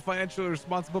 Normal, financially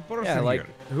responsible person. Yeah, like, here.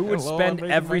 who would Hello, spend I'm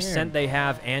raising every my cent hand. they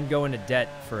have and go into debt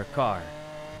for a car?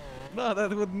 No,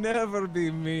 that would never be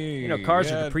me. You know, cars are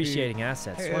That'd be depreciating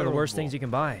assets. It's one of the worst terrible. things you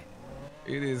can buy.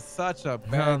 It is such a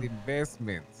bad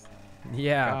investment.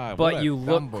 Yeah, God, but what a you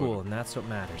look dumbo. cool, and that's what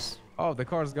matters. Oh, the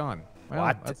car's gone. Well,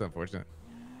 What? That's unfortunate.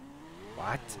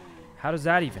 What? How does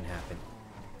that even happen?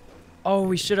 Oh,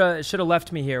 we should have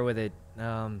left me here with it.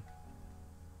 Well,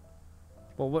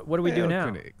 what do we do now?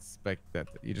 I couldn't expect that.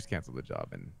 You just cancel the job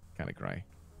and kind of cry.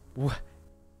 What?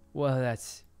 Well,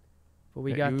 that's. But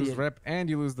we Yeah, got you lose the. rep and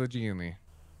you lose the GME.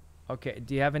 Okay.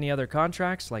 Do you have any other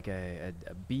contracts, like a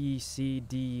B, C,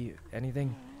 D,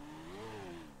 anything?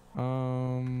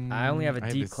 I only have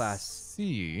a D class.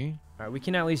 C. All right, we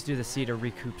can at least do the C to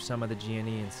recoup some of the G&E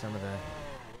and some of the.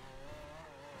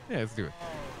 Yeah, let's do it.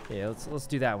 Yeah, let's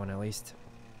do that one at least.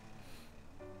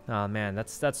 Oh man,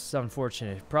 that's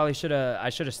unfortunate. Probably I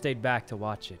should have stayed back to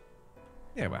watch it.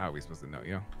 Yeah, but how are we supposed to know,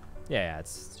 you know? Yeah,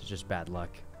 it's just bad luck.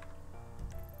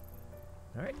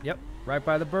 All right, yep, right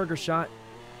by the burger shot.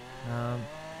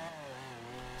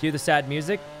 Cue the sad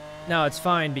music. No, it's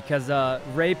fine because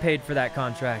Ray paid for that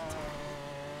contract,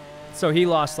 so he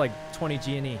lost like 20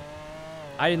 G&E.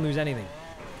 I didn't lose anything,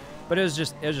 but it was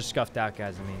just scuffed out,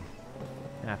 guys. I mean,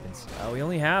 it happens. We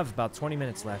only have about 20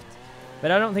 minutes left,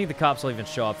 but I don't think the cops will even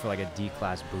show up for like a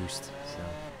D-class boost. So,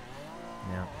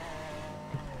 yeah.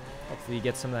 Hopefully you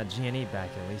get some of that G&E back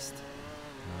at least.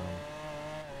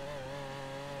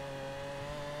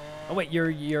 Oh wait,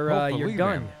 your Hopefully,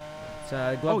 gun. man. It's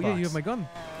a glove box. Yeah, you have my gun.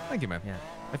 Thank you, man. Yeah.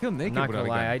 I feel naked I'm not without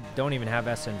gonna a gun. lie, I don't even have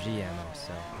SMG ammo,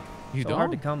 so You so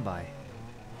hard to don't? come by.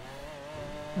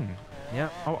 Yeah.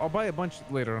 I'll buy a bunch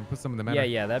later and put some in the meta.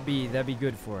 Yeah, that'd be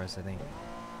good for us, I think.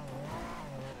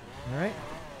 All right.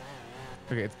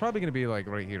 Okay, it's probably gonna be like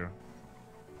right here.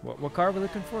 What car are we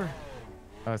looking for?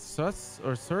 A sus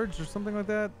or surge or something like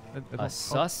that. A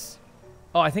sus?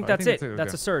 Oh, I think that's it. That's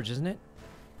okay. a surge, isn't it?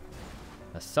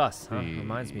 A sus, huh?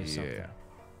 Reminds me of something. Yeah.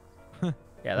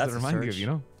 Yeah, What that's does it a remind surge. you of, you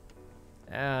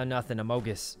know? Nothing.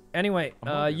 Amogus. Anyway,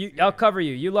 Amogus, I'll cover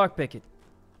you. You lockpick it.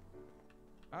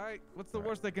 All right. What's the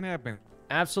worst that can happen?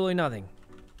 Absolutely nothing.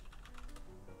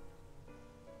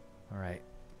 All right.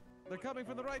 They're coming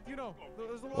from the right. You know.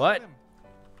 There's a lot What? of them.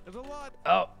 There's a lot.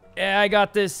 Oh, yeah, I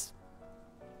got this.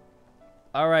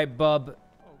 All right, bub.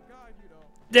 Oh God, you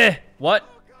know. What?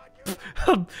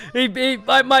 Oh,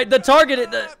 the target.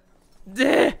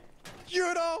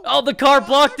 You know. Oh, the car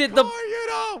blocked it. The. You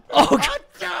know. Oh, God.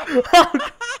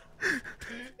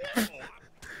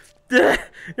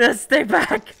 Stay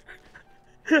back.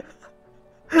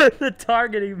 The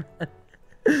targeting, man.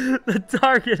 The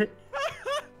targeting.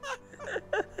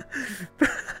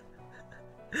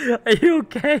 Are you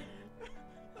okay?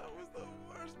 That was the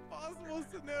worst possible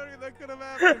scenario that could have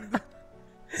happened.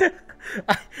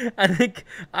 I think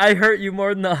I hurt you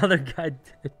more than the other guy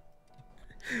did.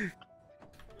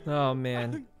 Oh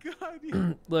man.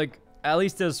 God, Look, at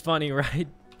least it was funny, right?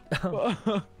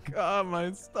 Oh God,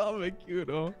 my stomach, you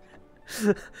know.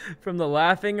 From the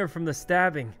laughing or from the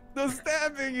stabbing? The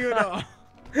stabbing, you know.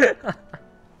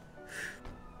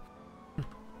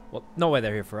 Well, no way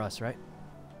they're here for us, right?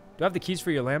 Do I have the keys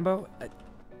for your Lambo?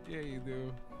 Yeah, you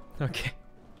do. Okay.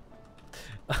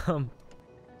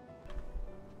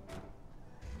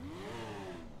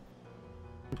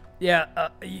 Yeah,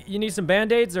 you need some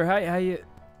band-aids or how you...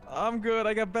 I'm good.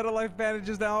 I got Better Life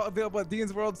bandages now available at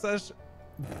Dean's World Sesh.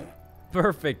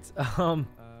 Perfect.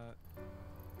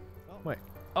 Wait.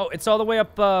 Oh, it's all the way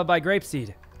up by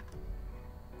Grapeseed.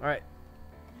 All right.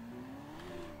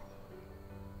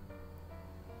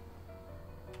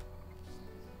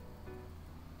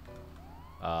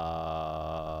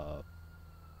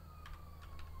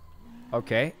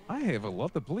 Okay. I have a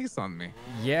lot of police on me.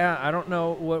 Yeah, I don't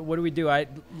know. What do we do? I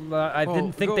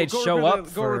didn't think they'd go show repair up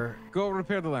the- for... Go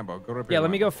repair the Lambo. Go repair Yeah, the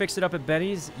let me Lambo. go fix it up at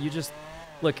Benny's. You just...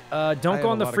 Look, don't have go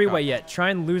a on the lot of freeway cops. yet.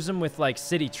 Try and lose them with, like,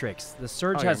 city tricks. The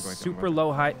Surge Oh, yeah, has I'm going to, super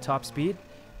low high top speed,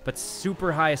 but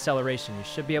super high acceleration. You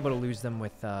should be able to lose them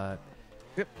with...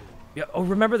 Yep. Yeah, oh,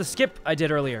 remember the skip I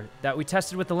did earlier that we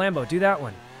tested with the Lambo? Do that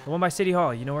one. The one by City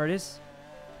Hall. You know where it is?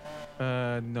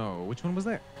 No. Which one was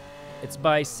that? It's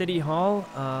by City Hall.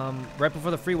 Right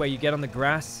before the freeway, you get on the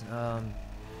grass.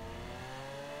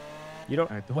 You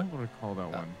don't... I don't recall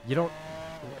that one. You don't...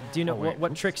 Do you know... Oh, wait,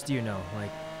 what oops. tricks do you know? Like...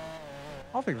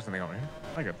 I'll figure something out right here.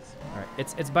 I got this. All right,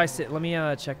 it's by let me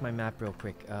check my map real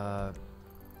quick.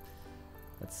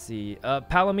 Let's see.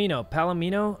 Palomino.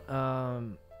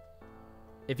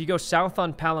 If you go south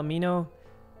on Palomino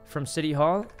from City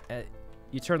Hall,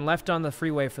 you turn left on the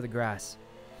freeway for the grass.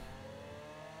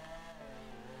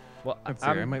 Well, Let's see.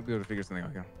 I might be able to figure something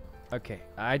out here. Okay.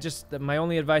 My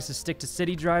only advice is stick to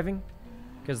city driving,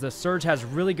 because the Surge has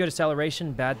really good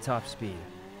acceleration, bad top speed.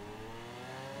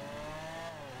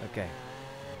 Okay.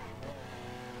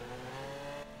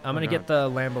 I'm gonna get the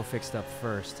Lambo fixed up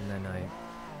first, and then I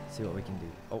see what we can do.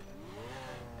 Oh,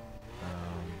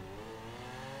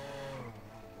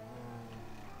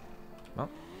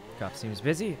 Cop seems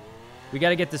busy. We got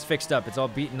to get this fixed up. It's all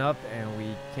beaten up, and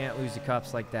we can't lose the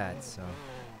cops like that, so.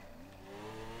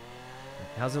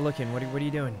 How's it looking? What are you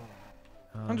doing?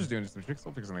 I'm just doing some tricks.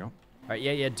 I'll figure something out. All right,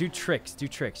 yeah, do tricks. Do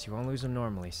tricks. You won't lose them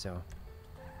normally, so.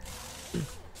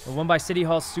 The one by City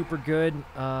Hall's super good.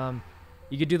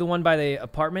 You could do the one by the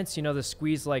apartments. You know, the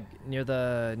squeeze like near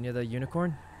the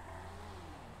unicorn.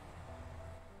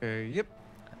 Yep.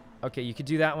 Okay, you could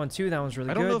do that one too. That one's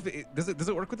really good. I don't know if does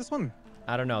it work with this one.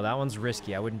 I don't know. That one's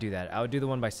risky. I wouldn't do that. I would do the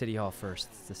one by City Hall first.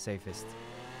 It's the safest.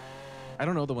 I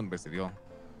don't know the one by City Hall.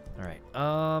 All right.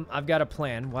 I've got a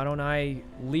plan. Why don't I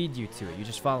lead you to it? You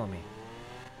just follow me.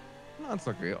 No, it's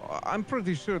okay. I'm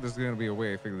pretty sure there's gonna be a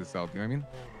way to figure this out. You know what I mean?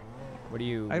 What are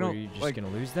you? I don't, are you just like, gonna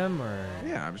lose them, or?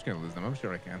 Yeah, I'm just gonna lose them. I'm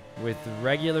sure I can. With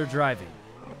regular driving.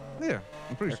 Yeah,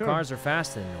 I'm pretty Their sure. cars are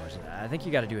faster than yours. I think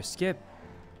you got to do a skip.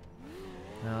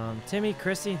 Timmy,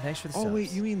 Chrissy, thanks for the subs. Oh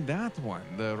wait, you mean that one,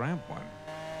 the ramp one?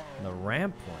 The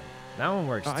ramp one. That one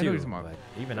works I know too. he's about. But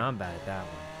even I'm bad at that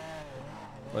one.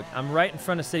 Look, I'm right in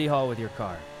front of City Hall with your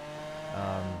car.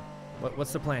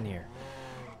 What's the plan here?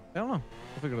 I don't know.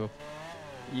 We'll figure it out.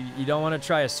 You don't want to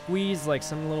try a squeeze, like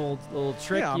some little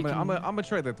trick? Yeah, I'm gonna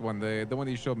try that one, the one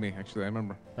that you showed me. Actually, I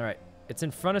remember. All right, it's in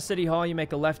front of City Hall. You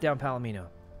make a left down Palomino.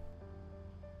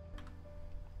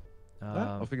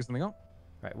 I'll figure something out.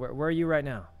 Right, where are you right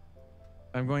now?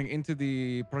 I'm going into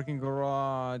the parking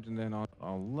garage and then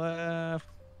on left.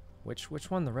 Which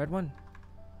one? The red one?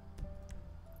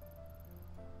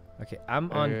 Okay,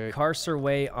 I'm on Carcer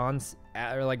Way I'm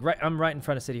right in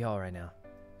front of City Hall right now.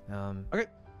 Okay.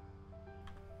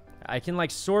 I can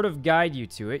like sort of guide you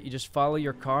to it. You just follow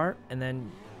your car and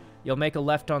then you'll make a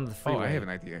left on the freeway. Oh, I have an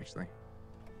idea actually.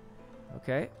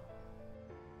 Okay.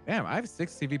 Damn, I have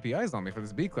 6 CVPIs on me for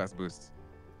this B-class boost.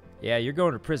 Yeah, you're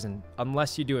going to prison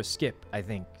unless you do a skip, I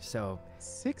think. So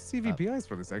 6 CVPIs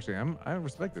for this actually. I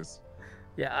respect this.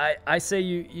 Yeah, I say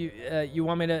you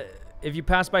want me to, if you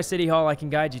pass by City Hall, I can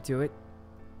guide you to it.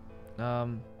 I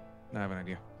have an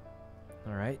idea.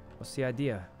 All right. What's the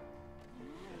idea?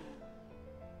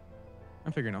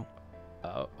 I'm figuring out.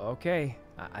 Oh, okay.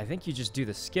 I think you just do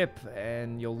the skip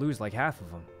and you'll lose like half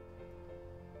of them.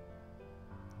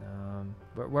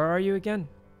 Where are you again?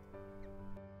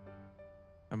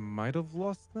 I might have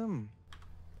lost them.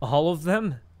 All of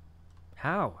them?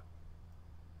 How?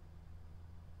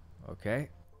 Okay.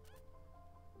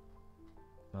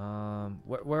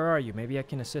 Where are you? Maybe I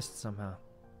can assist somehow.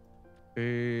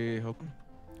 Help.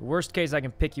 Worst case, I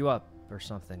can pick you up or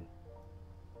something.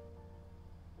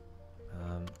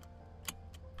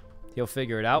 He'll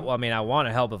figure it out. Well, I mean, I want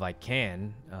to help if I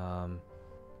can. All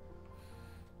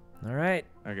right.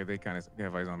 Okay, they kind of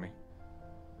have eyes on me.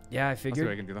 Yeah, I figured. I'll see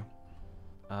what I can do though.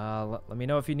 Let me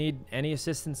know if you need any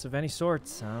assistance of any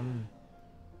sorts.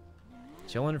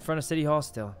 Chilling in front of City Hall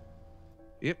still.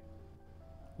 Yep.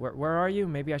 Where are you?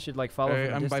 Maybe I should like follow from a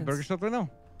I'm distance. by Burger Shop right now.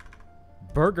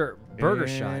 Burger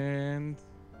Shot. And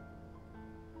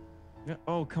yeah.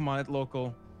 Oh, come on, it's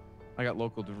local. I got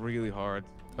localed really hard.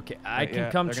 Okay, I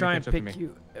can come try and pick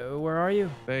you. Where are you?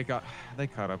 They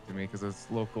caught up to me because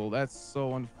it's local. That's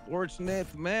so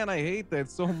unfortunate, man. I hate that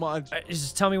so much.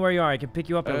 Just tell me where you are. I can pick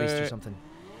you up at least or something.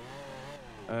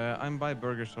 I'm by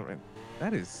Burger Shop.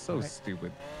 That is so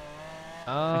stupid.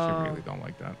 I actually really don't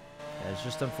like that. Yeah, it's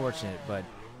just unfortunate, but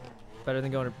better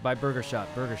than going to buy Burger Shot.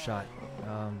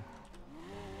 Damn,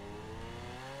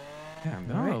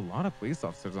 there are a lot of police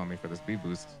officers on me for this speed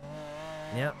boost.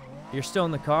 Yeah. You're still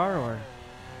in the car, or?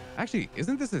 Actually,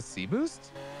 isn't this a C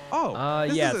boost? Oh,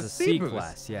 this yeah, is it's a C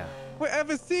class. Yeah. Wait, I have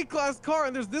a C class car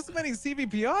and there's this many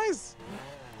CVPIs?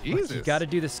 Jesus. Look, you got to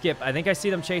do the skip. I think I see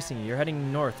them chasing you. You're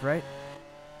heading north, right?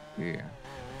 Yeah.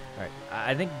 All right.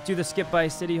 I think do the skip by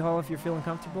City Hall if you're feeling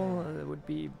comfortable. It would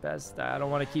be best. I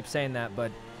don't want to keep saying that, but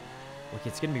look,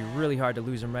 it's going to be really hard to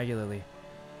lose them regularly.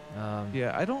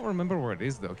 Yeah, I don't remember where it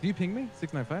is, though. Can you ping me?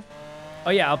 695? Oh,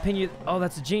 yeah, I'll ping you. Oh,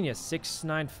 that's a genius.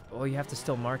 69. Oh, you have to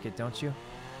still mark it, don't you?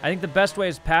 I think the best way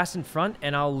is pass in front,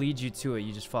 and I'll lead you to it.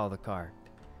 You just follow the car.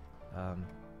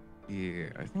 Yeah,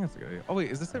 I think that's a good idea. Oh,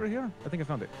 wait, is this it right here? I think I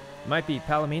found it. It might be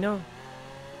Palomino.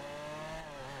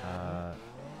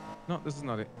 No, this is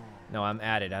not it. No, I'm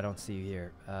at it. I don't see you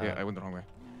here. Yeah, I went the wrong way.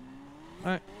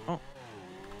 All right. Oh. All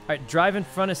right, drive in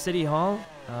front of City Hall.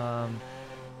 Now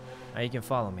you can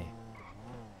follow me.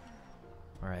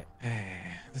 All right.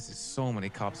 This is so many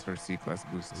cops for C-class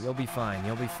boosts. You'll be fine.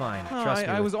 You'll be fine. No, Trust me.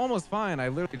 I was almost fine. I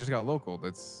literally just got local.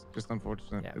 That's just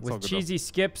unfortunate. Yeah, it's all with good cheesy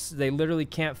skips, they literally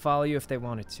can't follow you if they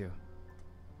wanted to.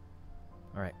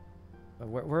 All right.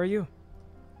 Where are you?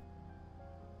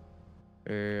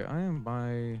 I am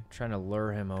by... Trying to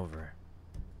lure him over.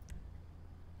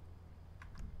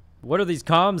 What are these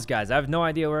comms, guys? I have no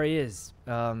idea where he is.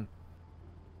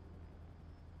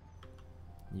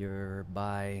 You're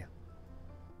by...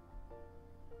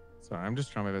 Sorry, I'm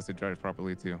just trying my best to drive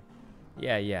properly, too.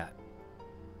 Yeah.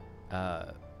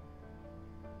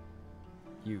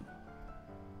 You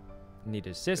need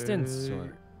assistance,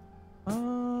 or...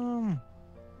 I'm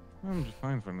just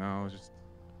fine for now. Just...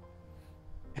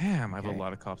 Damn, I have a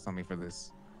lot of cops on me for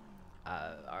this.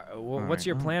 What's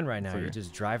your plan right now? You're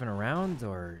just driving around,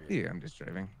 or? Yeah, I'm just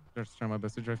driving. Just trying my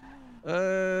best to drive.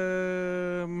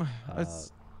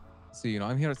 Let's see. You know,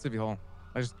 I'm here at City Hall.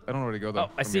 I don't know where to go though.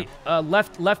 Oh, I see.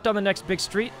 Left on the next big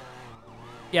street.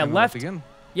 Yeah, left again.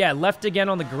 Yeah, left again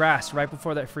on the grass right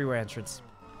before that freeway entrance.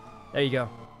 There you go.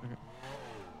 Okay.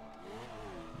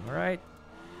 All right.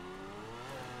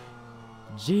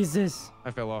 Jesus.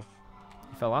 I fell off.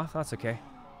 You fell off? That's okay.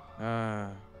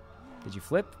 Did you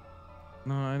flip?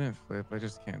 No, I didn't flip. I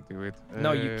just can't do it.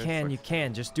 No, you can. You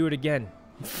can. Just do it again.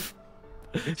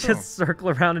 Just circle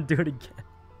around and do it again.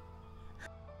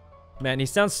 Man, he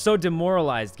sounds so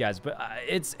demoralized, guys. But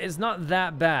it's not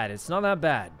that bad. It's not that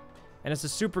bad. And it's a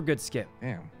super good skip.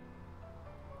 Damn.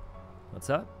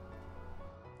 What's up?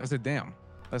 I said, damn.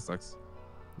 That sucks.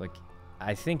 Look,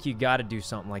 I think you got to do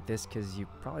something like this because you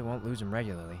probably won't lose him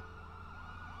regularly.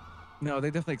 No, they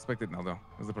definitely expect it now, though.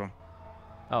 That's the problem.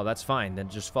 Oh, that's fine. Then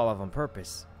just fall off on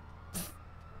purpose.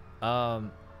 I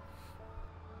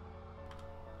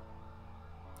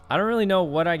don't really know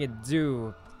what I could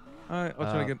do. All right,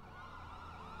 I'll try again.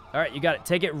 All right, you got it.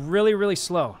 Take it really, really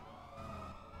slow.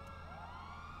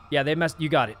 Yeah, they messed. You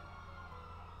got it.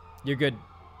 You're good.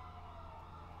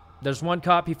 There's one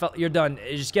cop. He fell. You're done.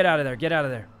 Just get out of there. Get out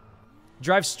of there.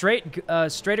 Drive straight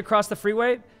across the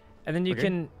freeway, and then you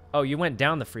can. Oh, you went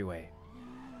down the freeway.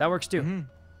 That works too.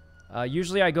 Mm-hmm.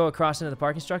 Usually I go across into the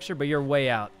parking structure, but you're way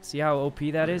out. See how OP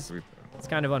that is? It's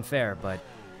kind of unfair, but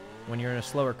when you're in a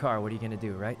slower car, what are you going to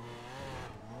do, right?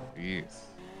 Yes.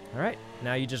 All right.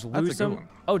 Now you just lose them.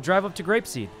 Oh, drive up to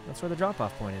Grapeseed. That's where the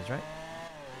drop-off point is, right?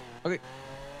 Okay.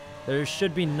 There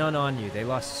should be none on you. They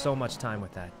lost so much time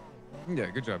with that. Yeah,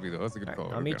 good job, Edo. That's a good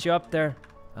call. I'll meet you up there.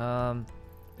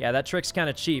 Yeah, that trick's kind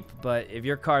of cheap, but if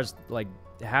your car's like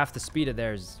half the speed of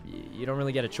theirs, you don't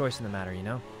really get a choice in the matter, you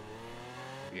know?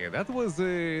 Yeah, that was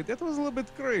a little bit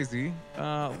crazy,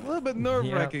 a little bit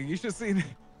nerve-wracking. You should see.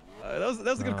 That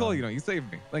was a good call. You know, you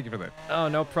saved me. Thank you for that. Oh,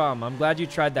 no problem. I'm glad you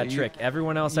tried that trick.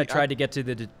 Everyone else I tried to get to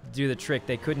do the trick,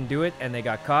 they couldn't do it, and they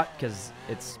got caught because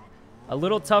it's a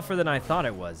little tougher than I thought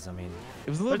it was. I mean, it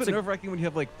was a little bit nerve-wracking when you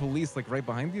have like police like right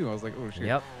behind you. I was like, oh shit.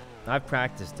 Yep, I've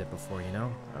practiced it before. You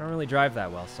know, I don't really drive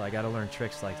that well, so I got to learn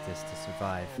tricks like this to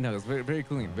survive. No, it's very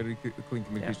clean, very clean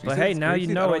communication. Yeah, but hey, now you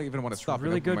know it. I don't even want to stop.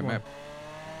 Really good one.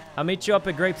 I'll meet you up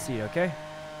at Grapeseed, okay?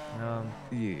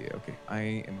 Yeah, okay. I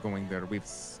am going there. We have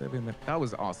 7 minutes. That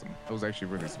was awesome. That was actually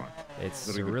really smart.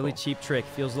 It's a really cheap trick.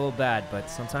 Feels a little bad, but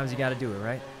sometimes you got to do it,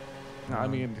 right? I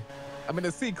mean, I'm in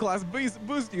a C-class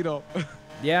boost, you know.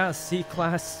 Yeah,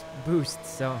 C-class boost.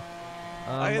 So,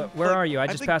 where are you? I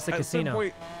just passed the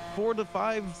casino. 4 to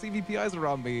 5 CVPIs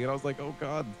around me, and I was like, oh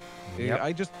god. Yep.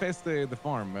 I just passed the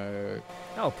farm.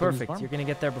 Oh, perfect. You're gonna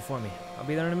get there before me. I'll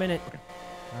be there in a minute. Okay.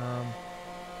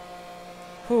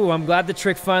 Whew, I'm glad the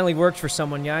trick finally worked for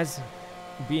someone, guys.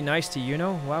 Be nice to you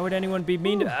know. Why would anyone be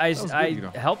mean to? I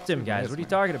helped him, guys. What are you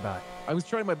talking about? I was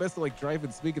trying my best to like drive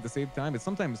and speak at the same time. It's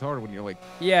sometimes hard when you're like.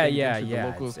 Yeah. It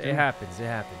happens. It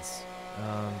happens.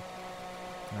 All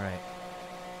right.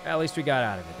 At least we got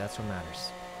out of it. That's what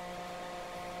matters.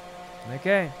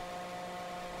 Okay.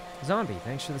 Zombie,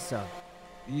 thanks for the sub.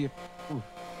 Yeah. All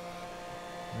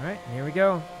right, here we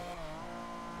go.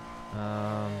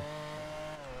 Over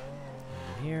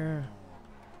here.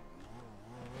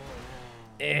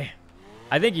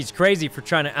 I think he's crazy for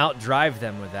trying to outdrive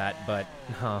them with that, but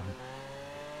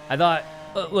I thought,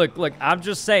 look, I'm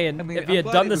just saying, I mean, if he had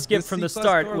done the skip from the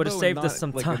start, it would have saved us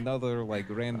some time. Another like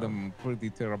random, pretty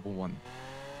terrible one.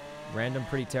 Random,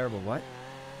 pretty terrible what?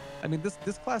 I mean, this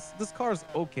car's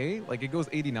okay. Like, it goes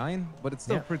 89, but it's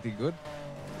still pretty good.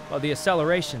 Well, the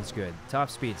acceleration's good. Top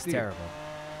speed's terrible.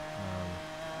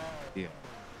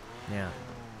 Yeah.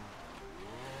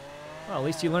 Well, at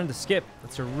least you learned to skip.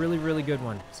 That's a really, really good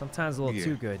one. Sometimes a little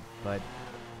too good, but...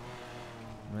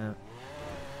 Yeah.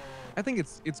 I think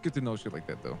it's good to know shit like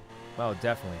that, though. Well,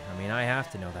 definitely. I mean, I have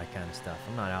to know that kind of stuff.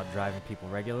 I'm not out driving people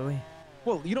regularly.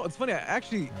 Well, you know, it's funny. I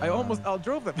almost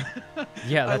outdrove them.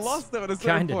 Yeah, that's I lost them at a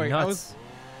certain point. Nuts.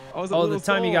 I was the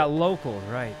time you got local,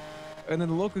 right? And then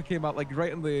the local came out like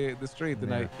right in the straight,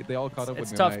 and they all caught up with me.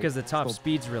 It's tough because the top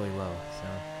speed's really low. So.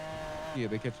 Yeah,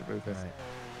 they catch it really fast. All right.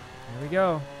 Here we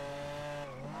go. All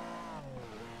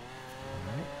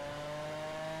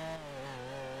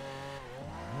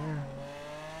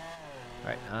All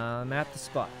right, I'm at the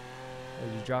spot.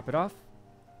 Did you drop it off?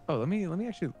 Oh, let me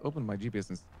actually open my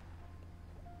GPS.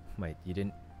 Wait, you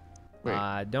didn't? Wait.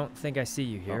 I don't think I see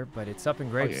you here, but it's up in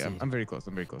Grapeseed. Oh, yeah, I'm very close.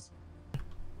 I'm very close.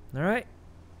 All right.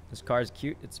 This car is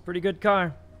cute. It's a pretty good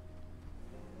car.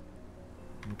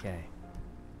 Okay.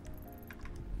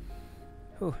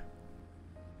 Whew.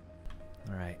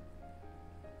 All right.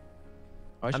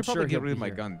 Oh, I should I'm probably sure get he'll rid of be my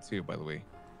here. gun too, by the way.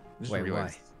 Just Wait,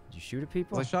 realized. why? Did you shoot at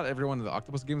people? 'Cause I shot everyone in the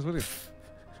octopus games with it.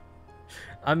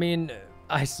 I mean,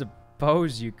 I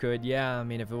suppose you could, yeah. I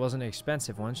mean, if it wasn't an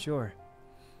expensive one, sure.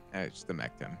 It's just the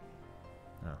Mac 10.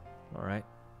 Oh, all right.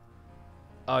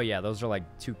 Oh, yeah, those are like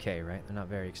 2K, right? They're not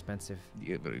very expensive.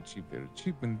 Yeah, very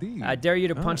cheap indeed. I dare you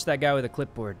to punch that guy with a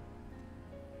clipboard.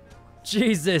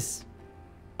 Jesus.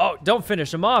 Oh, don't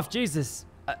finish him off, Jesus.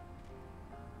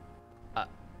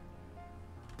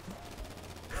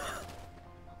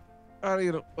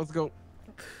 Let's go.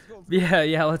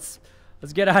 Yeah, let's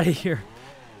get out of here.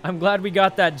 I'm glad we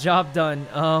got that job done.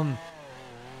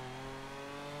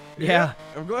 Yeah.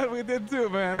 I'm glad we did too,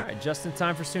 man. All right, just in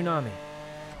time for tsunami.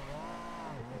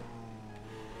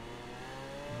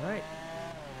 All right.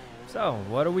 So,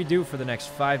 what do we do for the next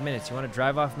 5 minutes? You want to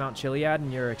drive off Mount Chiliad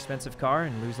in your expensive car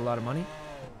and lose a lot of money?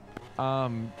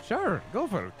 Sure, go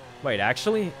for it. Wait,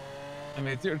 actually? I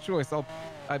mean, it's your choice. I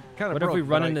kind of. What if we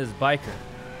run into this biker?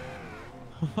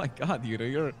 Oh my God,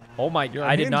 you're. Oh my! You're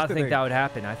I did not unhinged think today. that would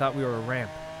happen. I thought we were a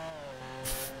ramp.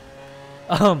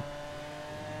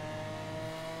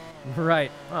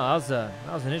 Right. Oh, that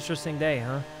was an interesting day,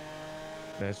 huh?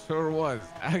 That sure was.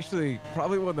 Actually,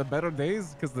 probably one of the better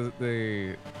days because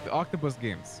the octopus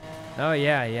games. Oh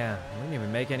yeah. We didn't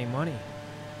even make any money.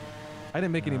 I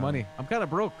didn't make any money. I'm kind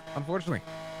of broke, unfortunately.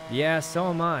 Yeah, so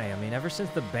am I. I mean, ever since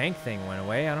the bank thing went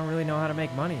away, I don't really know how to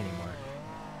make money anymore.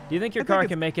 Do you think your car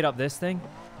can make it up this thing?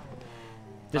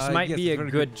 This might yes, be a it's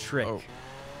very good trick. Oh.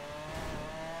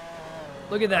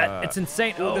 Look at that. It's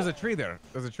insane. Oh, Oh, there's a tree there.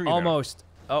 There's a tree almost.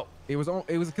 Oh. There.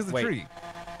 It was because of the Wait. tree.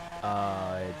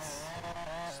 It's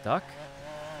stuck?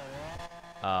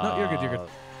 No, you're good. You're good.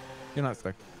 You're not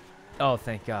stuck. Oh,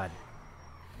 thank God.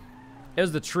 It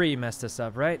was the tree messed us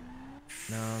up, right?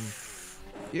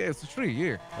 Yeah, it's a tree.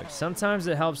 Yeah. Like sometimes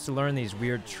it helps to learn these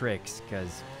weird tricks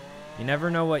because you never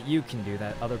know what you can do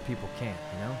that other people can't,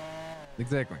 you know?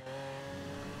 Exactly.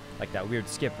 Like that weird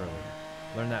skip earlier.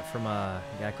 Learned that from a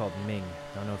guy called Ming.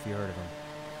 Don't know if you heard of him.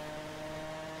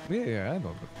 Yeah, I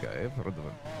know that guy. I've heard of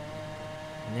him.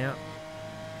 Yeah.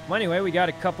 Well, anyway, we got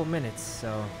a couple minutes,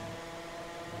 so.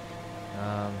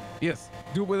 Yes.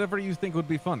 Do whatever you think would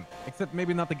be fun, except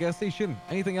maybe not the gas station.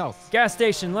 Anything else? Gas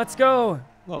station, let's go.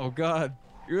 Oh God,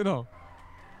 you know.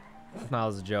 That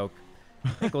was a joke. I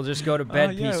think we'll just go to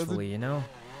bed Yeah, peacefully, you know.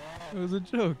 It was a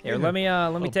joke. Here, yeah.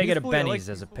 let me take it to peacefully, I Benny's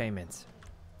like as a payment.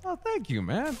 Oh, thank you,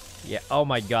 man. Yeah. Oh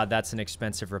my God, that's an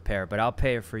expensive repair, but I'll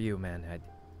pay it for you, man.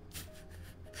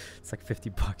 It's like 50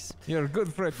 bucks. You're a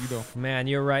good friend, you know. Man,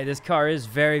 you're right. This car is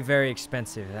very, very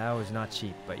expensive. That was not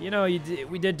cheap, but you know,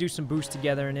 we did do some boost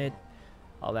together in it,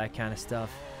 all that kind of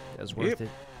stuff. It was worth it.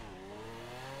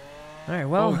 All right.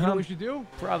 Well, you know what we should do?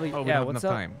 Probably. Oh, we yeah. don't have What's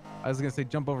enough up? time. I was gonna say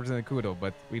jump over to Sykkuno,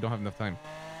 but we don't have enough time.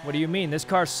 What do you mean? This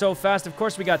car's so fast. Of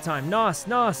course we got time. Nos.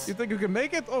 You think you can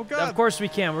make it? Oh God. Of course we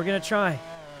can. We're gonna try.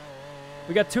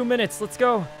 We got 2 minutes. Let's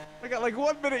go. I got like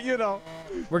 1 minute, you know.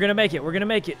 We're gonna make it. We're gonna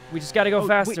make it. We just gotta go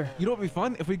faster. Wait, you know what would be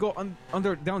fun? If we go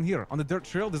under down here on the dirt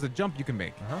trail, there's a jump you can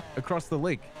make across the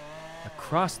lake.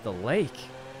 Across the lake?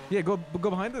 Yeah, go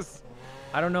behind us.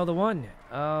 I don't know the one.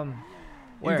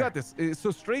 Where? You got this.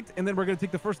 So straight, and then we're gonna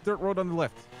take the first dirt road on the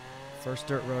left. First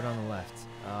dirt road on the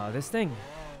left. This thing.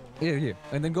 Yeah.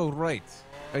 And then go right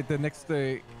at the next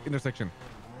intersection.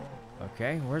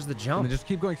 Okay, where's the And jump? then just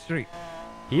keep going straight.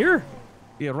 Here?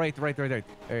 Yeah, right.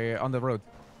 On the road.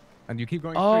 And you keep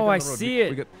going straight Oh, down I the road. see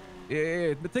it.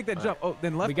 Yeah. But take that jump. Oh,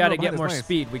 then left. We gotta no, get behind more us, behind us.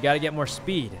 speed. We gotta get more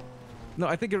speed. No,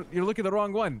 I think you're looking at the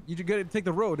wrong one. You gotta take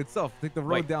the road itself. Take the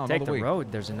road Wait, down take all the the way.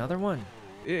 road. There's another one.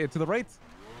 Yeah, to the right.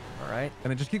 All right.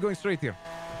 And then just keep going straight here.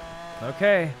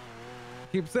 Okay.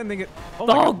 Keep sending it.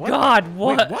 Oh, my God,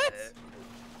 what? Wait, what?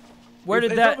 Where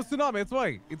did that? It's almost tsunami. That's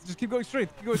why. It's just keep going straight.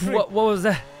 Keep going straight. What was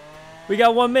that? We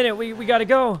got 1 minute. We gotta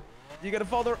go. You gotta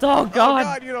follow. Oh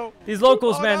God! You know. These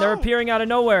locals, Oh, man, they're no. appearing out of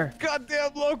nowhere.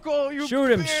 Goddamn local! You Shoot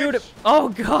him! bitch. Shoot him! Oh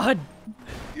God!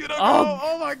 You don't go.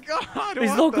 Oh my God!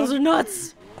 These locals are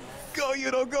nuts. Go! You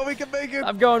don't go. We can make it.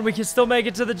 I'm going. We can still make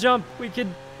it to the jump. We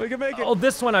can make it. Oh,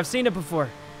 this one. I've seen it before.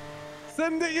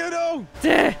 Send it. You know.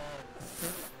 Duh.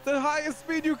 The highest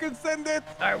speed you can send it.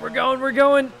 All right, we're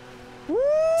going. Woo!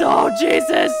 Oh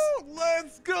Jesus!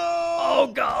 Let's go!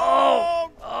 Oh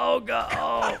God! Oh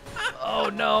God!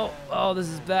 Oh no! Oh, this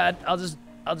is bad. I'll just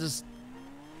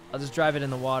I'll just drive it in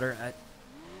the water.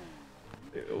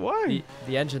 Why?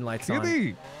 The engine light's on.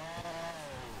 Kitty.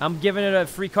 I'm giving it a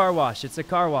free car wash. It's a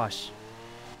car wash.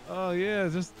 Oh yeah,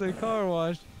 just the car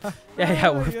wash.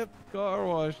 Yeah. Yep, car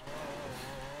wash.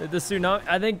 The tsunami.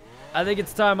 I think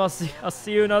it's time. I'll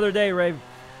see you another day, Ray.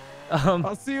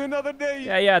 I'll see you another day.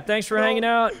 Yeah. Thanks for hanging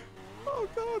out. Oh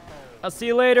God. I'll see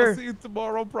you later. I'll see you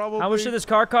tomorrow, probably. How much did this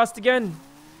car cost again?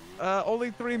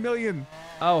 Only 3 million.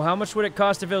 Oh, how much would it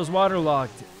cost if it was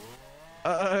waterlogged?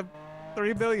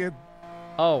 3 million.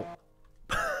 Oh.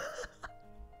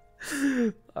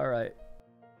 All right.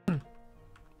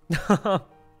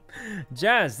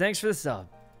 Jazz, thanks for the sub.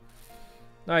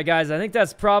 All right, guys, I think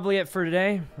that's probably it for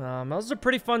today. That was a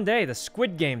pretty fun day. The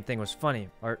Squid Game thing was funny,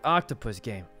 or Octopus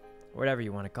Game, whatever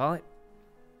you want to call it.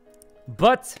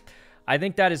 But I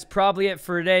think that is probably it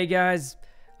for today, guys.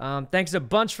 Thanks a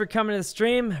bunch for coming to the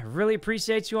stream. Really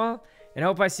appreciate you all, and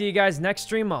hope I see you guys next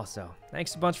stream also.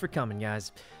 Thanks a bunch for coming,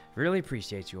 guys. Really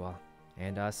appreciate you all,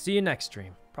 and see you next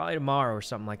stream. Probably tomorrow or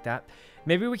something like that.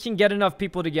 Maybe we can get enough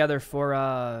people together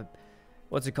for,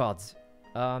 what's it called?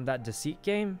 That Deceit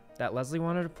game that Leslie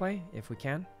wanted to play, if we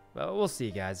can. But we'll see,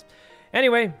 guys.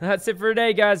 Anyway, that's it for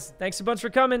today, guys. Thanks a bunch for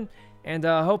coming, and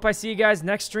hope I see you guys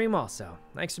next stream also.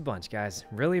 Thanks a bunch, guys.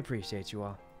 Really appreciate you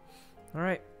all. All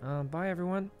right, bye,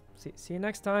 everyone. See you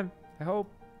next time, I hope.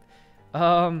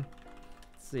 Let's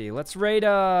see. Let's raid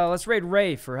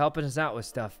Ray for helping us out with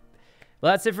stuff.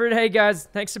 Well, that's it for today, guys.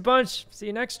 Thanks a bunch. See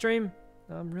you next stream.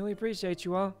 Really appreciate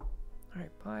you all. All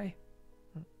right, bye.